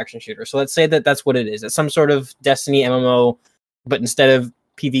an extraction shooter. So let's say that that's what it is. It's some sort of Destiny MMO, but instead of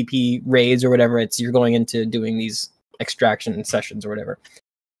PvP raids or whatever, you're going into doing these extraction sessions or whatever.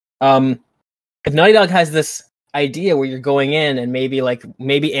 If Naughty Dog has this idea where you're going in and maybe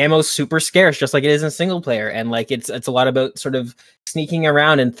ammo's super scarce, just like it is in single player, and like it's a lot about sort of sneaking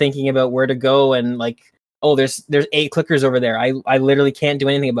around and thinking about where to go, and like, oh, there's 8 clickers over there. I literally can't do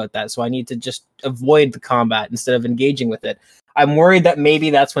anything about that, so I need to just avoid the combat instead of engaging with it. I'm worried that maybe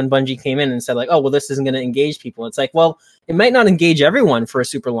that's when Bungie came in and said like, oh, well, this isn't going to engage people. It's like, well, it might not engage everyone for a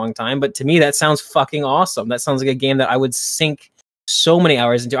super long time, but to me that sounds fucking awesome. That sounds like a game that I would sink so many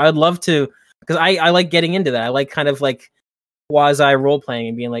hours into. I'd love to, because I like getting into that. I like kind of like quasi role playing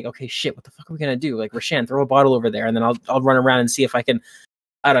and being like, okay, shit, what the fuck are we gonna do? Like, Rashan, throw a bottle over there, and then I'll run around and see if I can.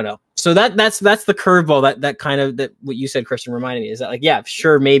 I don't know. So that's the curveball that kind of that what you said, Christian, reminded me, is that like, yeah,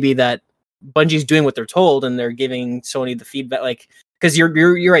 sure, maybe that Bungie's doing what they're told and they're giving Sony the feedback, like, because you're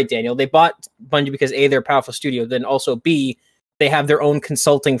right, Daniel. They bought Bungie because A, they're a powerful studio, then also B, they have their own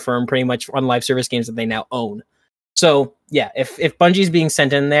consulting firm pretty much on live service games that they now own. So yeah, if Bungie's being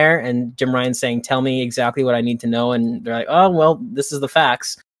sent in there and Jim Ryan's saying, tell me exactly what I need to know, and they're like, oh, well, this is the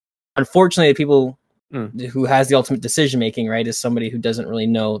facts. Unfortunately, the people who has the ultimate decision making, right, is somebody who doesn't really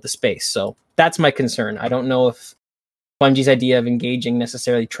know the space. So that's my concern. I don't know if Bungie's idea of engaging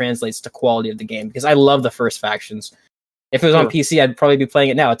necessarily translates to quality of the game, because I love the first Factions. If it was on PC, I'd probably be playing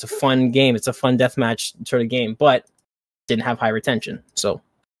it now. It's a fun game. It's a fun deathmatch sort of game, but didn't have high retention. So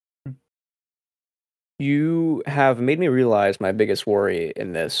you have made me realize my biggest worry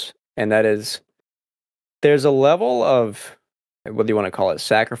in this, and that is there's a level of, whether you want to call it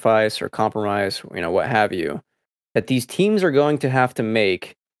sacrifice or compromise, what have you, that these teams are going to have to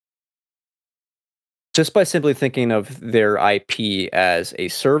make just by simply thinking of their IP as a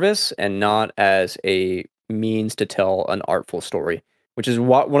service and not as a means to tell an artful story, which is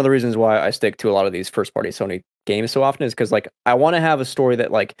one of the reasons why I stick to a lot of these first-party Sony games so often, is because I want to have a story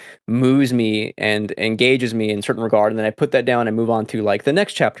that moves me and engages me in a certain regard, and then I put that down and move on to the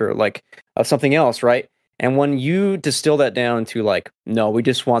next chapter of something else, right? And when you distill that down to no, we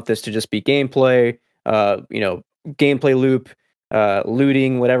just want this to just be gameplay, gameplay loop,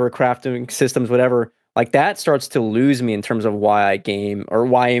 looting, whatever, crafting systems, whatever, that starts to lose me in terms of why I game, or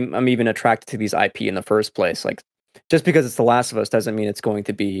why I'm even attracted to these IP in the first place. Just because it's The Last of Us doesn't mean it's going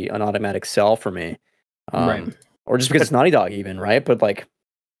to be an automatic sell for me. right. Or just because it's Naughty Dog even, right? But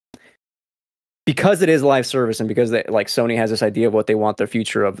because it is live service, and because Sony has this idea of what they want the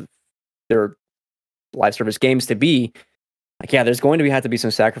future of their live service games to be, there's going to have to be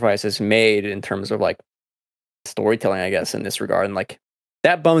some sacrifices made in terms of storytelling, I guess, in this regard. And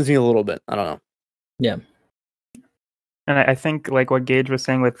that bums me a little bit. I don't know. Yeah. And I think what Gage was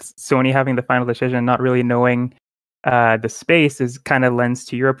saying with Sony having the final decision, not really knowing the space, is kind of lends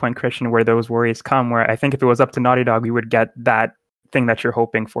to your point, Christian, where those worries come, where I think if it was up to Naughty Dog, we would get that thing that you're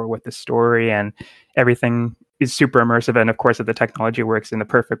hoping for with the story, and everything is super immersive. And of course, if the technology works in the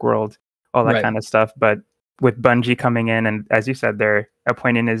perfect world, all that kind of stuff. But with Bungie coming in, and as you said, their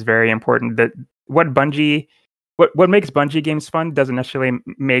appointing is very important. That what makes Bungie games fun doesn't necessarily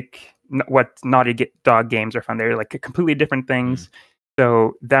make what Naughty Dog games are fun. They're completely different things.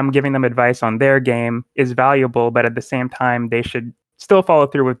 So them giving them advice on their game is valuable, but at the same time, they should still follow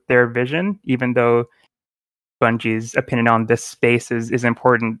through with their vision, even though Bungie's opinion on this space is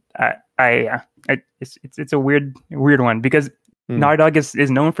important. It's a weird one, because Naughty Dog is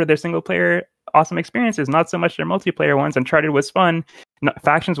known for their single player awesome experiences, not so much their multiplayer ones. Uncharted was fun,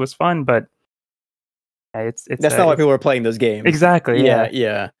 Factions was fun, but it's that's not why people are playing those games. Exactly.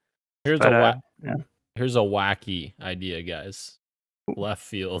 Yeah. Here's a wacky idea, guys. Left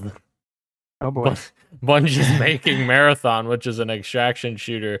field. Oh boy. Bungie's making Marathon, which is an extraction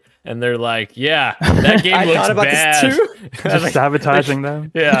shooter, and they're like, yeah, that game looks bad. Just sabotaging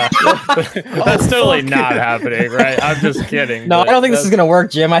them. Yeah. That's totally not happening, right? I'm just kidding. No, I don't think this is gonna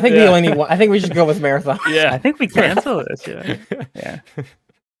work, Jim. I think we only need one. I think we should go with Marathon. Yeah. I think we cancel this. Yeah.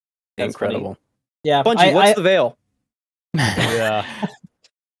 Incredible. Yeah. Bungie, what's the veil? Yeah.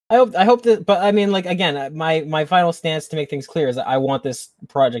 I hope that, but I mean, again, my final stance, to make things clear, is that I want this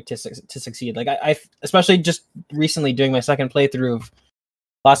project to succeed. I especially just recently doing my second playthrough of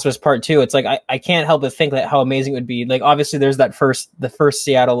Last of Us Part 2, it's I can't help but think that how amazing it would be. Obviously there's the first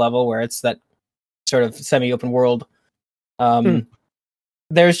Seattle level where it's that sort of semi-open world.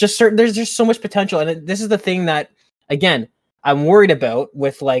 There's just so much potential, and this is the thing that, again, I'm worried about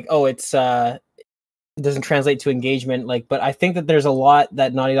with it doesn't translate to engagement, but I think that there's a lot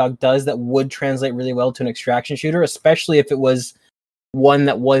that Naughty Dog does that would translate really well to an extraction shooter, especially if it was one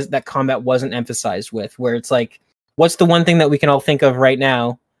that combat wasn't emphasized with, where it's what's the one thing that we can all think of right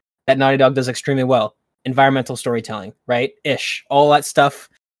now that Naughty Dog does extremely well? Environmental storytelling, right? All that stuff.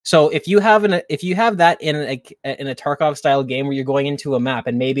 So if you have that in a Tarkov style game where you're going into a map,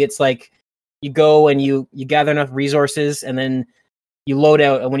 and maybe it's you go and you gather enough resources, and then you load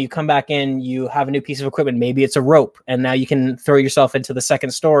out, and when you come back in, you have a new piece of equipment. Maybe it's a rope, and now you can throw yourself into the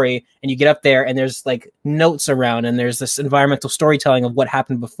second story, and you get up there, and there's notes around, and there's this environmental storytelling of what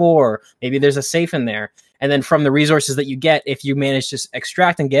happened before. Maybe there's a safe in there. And then from the resources that you get, if you manage to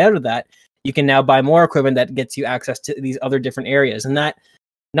extract and get out of that, you can now buy more equipment that gets you access to these other different areas. And that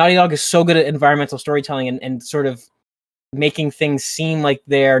Naughty Dog is so good at environmental storytelling and sort of making things seem like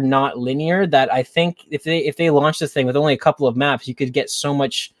they're not linear, that I think if they launch this thing with only a couple of maps, you could get so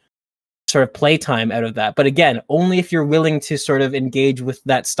much sort of playtime out of that. But again, only if you're willing to sort of engage with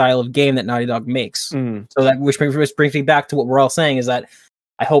that style of game that Naughty Dog makes. So that which brings me back to what we're all saying, is that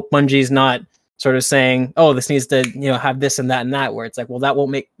I hope Bungie's not sort of saying, oh, this needs to have this and that, where it's well, that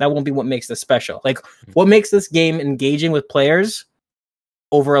won't be what makes this special. What makes this game engaging with players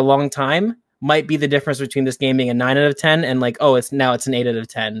over a long time might be the difference between this game being a 9 out of 10 and it's an 8 out of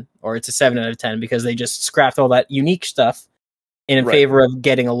 10, or it's a 7 out of 10, because they just scrapped all that unique stuff in favor of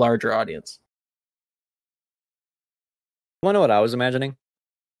getting a larger audience. Want to know what I was imagining?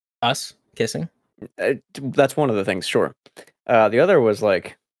 Us kissing. That's one of the things, sure. The other was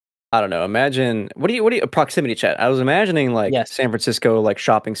like, I don't know. Imagine what do you proximity chat? I was imagining like San Francisco like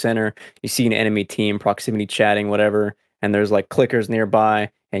shopping center. You see an enemy team proximity chatting, whatever, and there's like clickers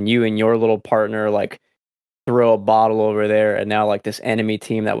nearby, and you and your little partner like throw a bottle over there, and now like this enemy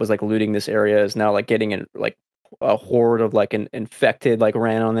team that was like looting this area is now like getting in like a horde of like an infected like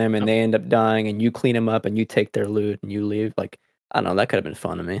ran on them, and they end up dying, and you clean them up and you take their loot and you leave. Like I don't know, that could have been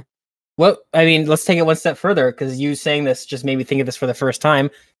fun to me. Well, I mean, let's take it one step further, because you saying this just made me think of this for the first time.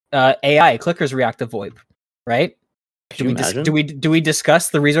 AI clickers reactive VoIP, right? Do we discuss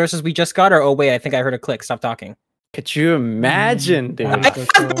the resources we just got, or oh wait, I think I heard a click. Stop talking. Could you imagine, dude? I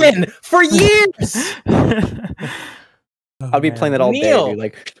have been for years. I'll be playing that all day, dude.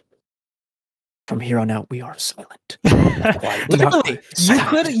 Like from here on out, we are silent. Literally,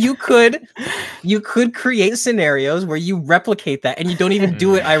 you could create scenarios where you replicate that, and you don't even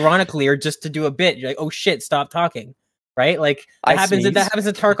do it ironically or just to do a bit. You're like, oh shit, stop talking. Right, like that happens to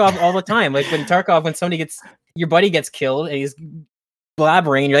Tarkov all the time. Like when somebody your buddy gets killed and he's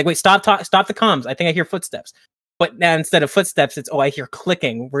blabbering, and you're like, wait, stop the comms. I think I hear footsteps. But now instead of footsteps, it's I hear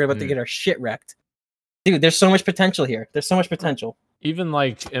clicking. We're about to get our shit wrecked. Dude, there's so much potential here. There's so much potential. Even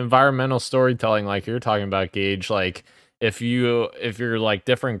like environmental storytelling, like you're talking about, Gage, like if you're like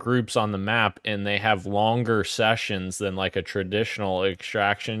different groups on the map and they have longer sessions than like a traditional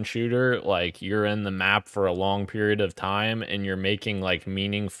extraction shooter, like you're in the map for a long period of time and you're making like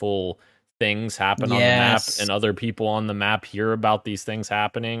meaningful things happen on the map, and other people on the map hear about these things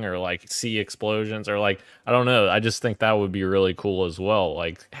happening or like see explosions or like, I don't know. I just think that would be really cool as well.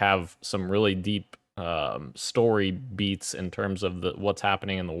 Like have some really deep story beats in terms of what's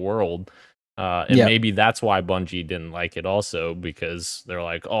happening in the world. And maybe that's why Bungie didn't like it also, because they're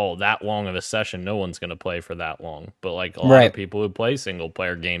like, oh, that long of a session, no one's going to play for that long. But like a lot of people who play single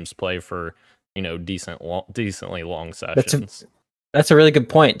player games play for, decently long sessions. That's a really good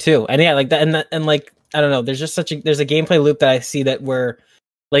point too. And yeah, like that, and like, I don't know, there's just there's a gameplay loop that I see that where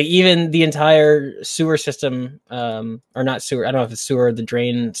like even the entire sewer system, or not sewer, I don't know if it's sewer,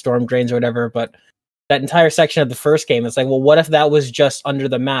 the storm drains or whatever, but that entire section of the first game, it's like, well, what if that was just under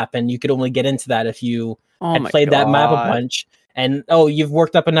the map and you could only get into that if you had played that map a bunch, and you've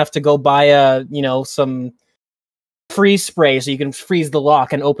worked up enough to go buy some freeze spray so you can freeze the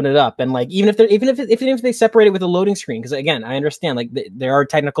lock and open it up, and like even if they separate it with a loading screen, because again, I understand like there are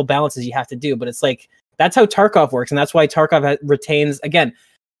technical balances you have to do, but it's like that's how Tarkov works, and that's why Tarkov retains, again,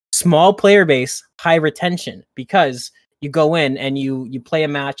 small player base, high retention, because you go in and you play a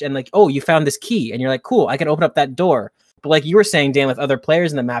match and like, oh, you found this key and you're like, cool, I can open up that door. But like you were saying, Dan, with other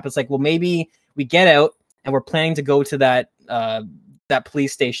players in the map, it's like, well, maybe we get out and we're planning to go to that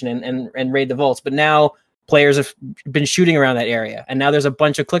police station and raid the vaults, but now players have been shooting around that area, and now there's a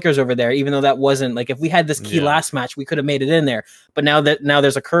bunch of clickers over there, even though that wasn't like, if we had this key last match, we could have made it in there, but now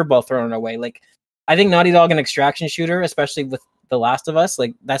there's a curveball thrown our way. Like I think Naughty Dog, an extraction shooter, especially with The Last of Us,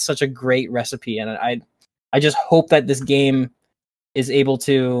 like that's such a great recipe, and I just hope that this game is able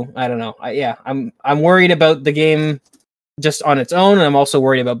to, I don't know. I'm worried about the game just on its own, and I'm also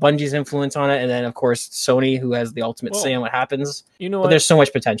worried about Bungie's influence on it, and then of course Sony, who has the ultimate say on what happens. You know what? But there's so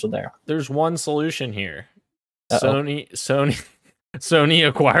much potential there. There's one solution here. Sony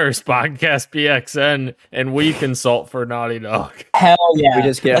acquires Podcast PXN, and we consult for Naughty Dog. Hell yeah! We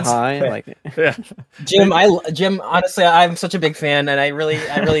just get high, Jim. Honestly, I'm such a big fan, and I really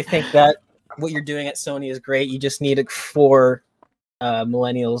think that what you're doing at Sony is great. You just need 4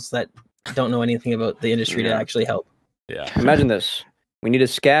 millennials that don't know anything about the industry to actually help. Yeah. Imagine this. We need to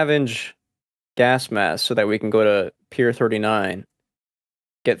scavenge gas masks so that we can go to Pier 39,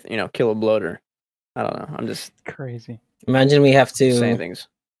 kill a bloater. I don't know. I'm just crazy. Imagine we have to saying things.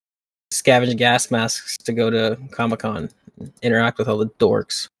 Scavenge gas masks to go to Comic-Con, interact with all the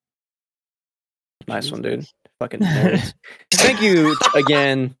dorks. Nice one, dude. Fucking nerds. Thank you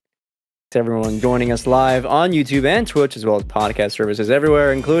again to everyone joining us live on YouTube and Twitch, as well as podcast services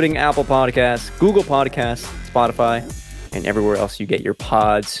everywhere, including Apple Podcasts, Google Podcasts, Spotify, and everywhere else you get your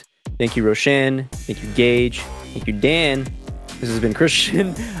pods. Thank you, Roshan. Thank you, Gage. Thank you, Dan. This has been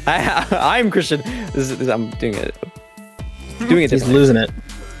Christian. I'm Christian. I'm doing it. He's losing it.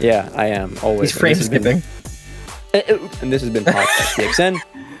 Yeah, I am. Always. He's frame skipping. And this has been Podcast PXN.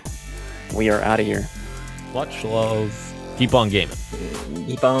 We are out of here. Much love. Keep on gaming.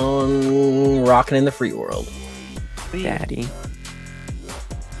 Keep on rocking in the free world. Daddy.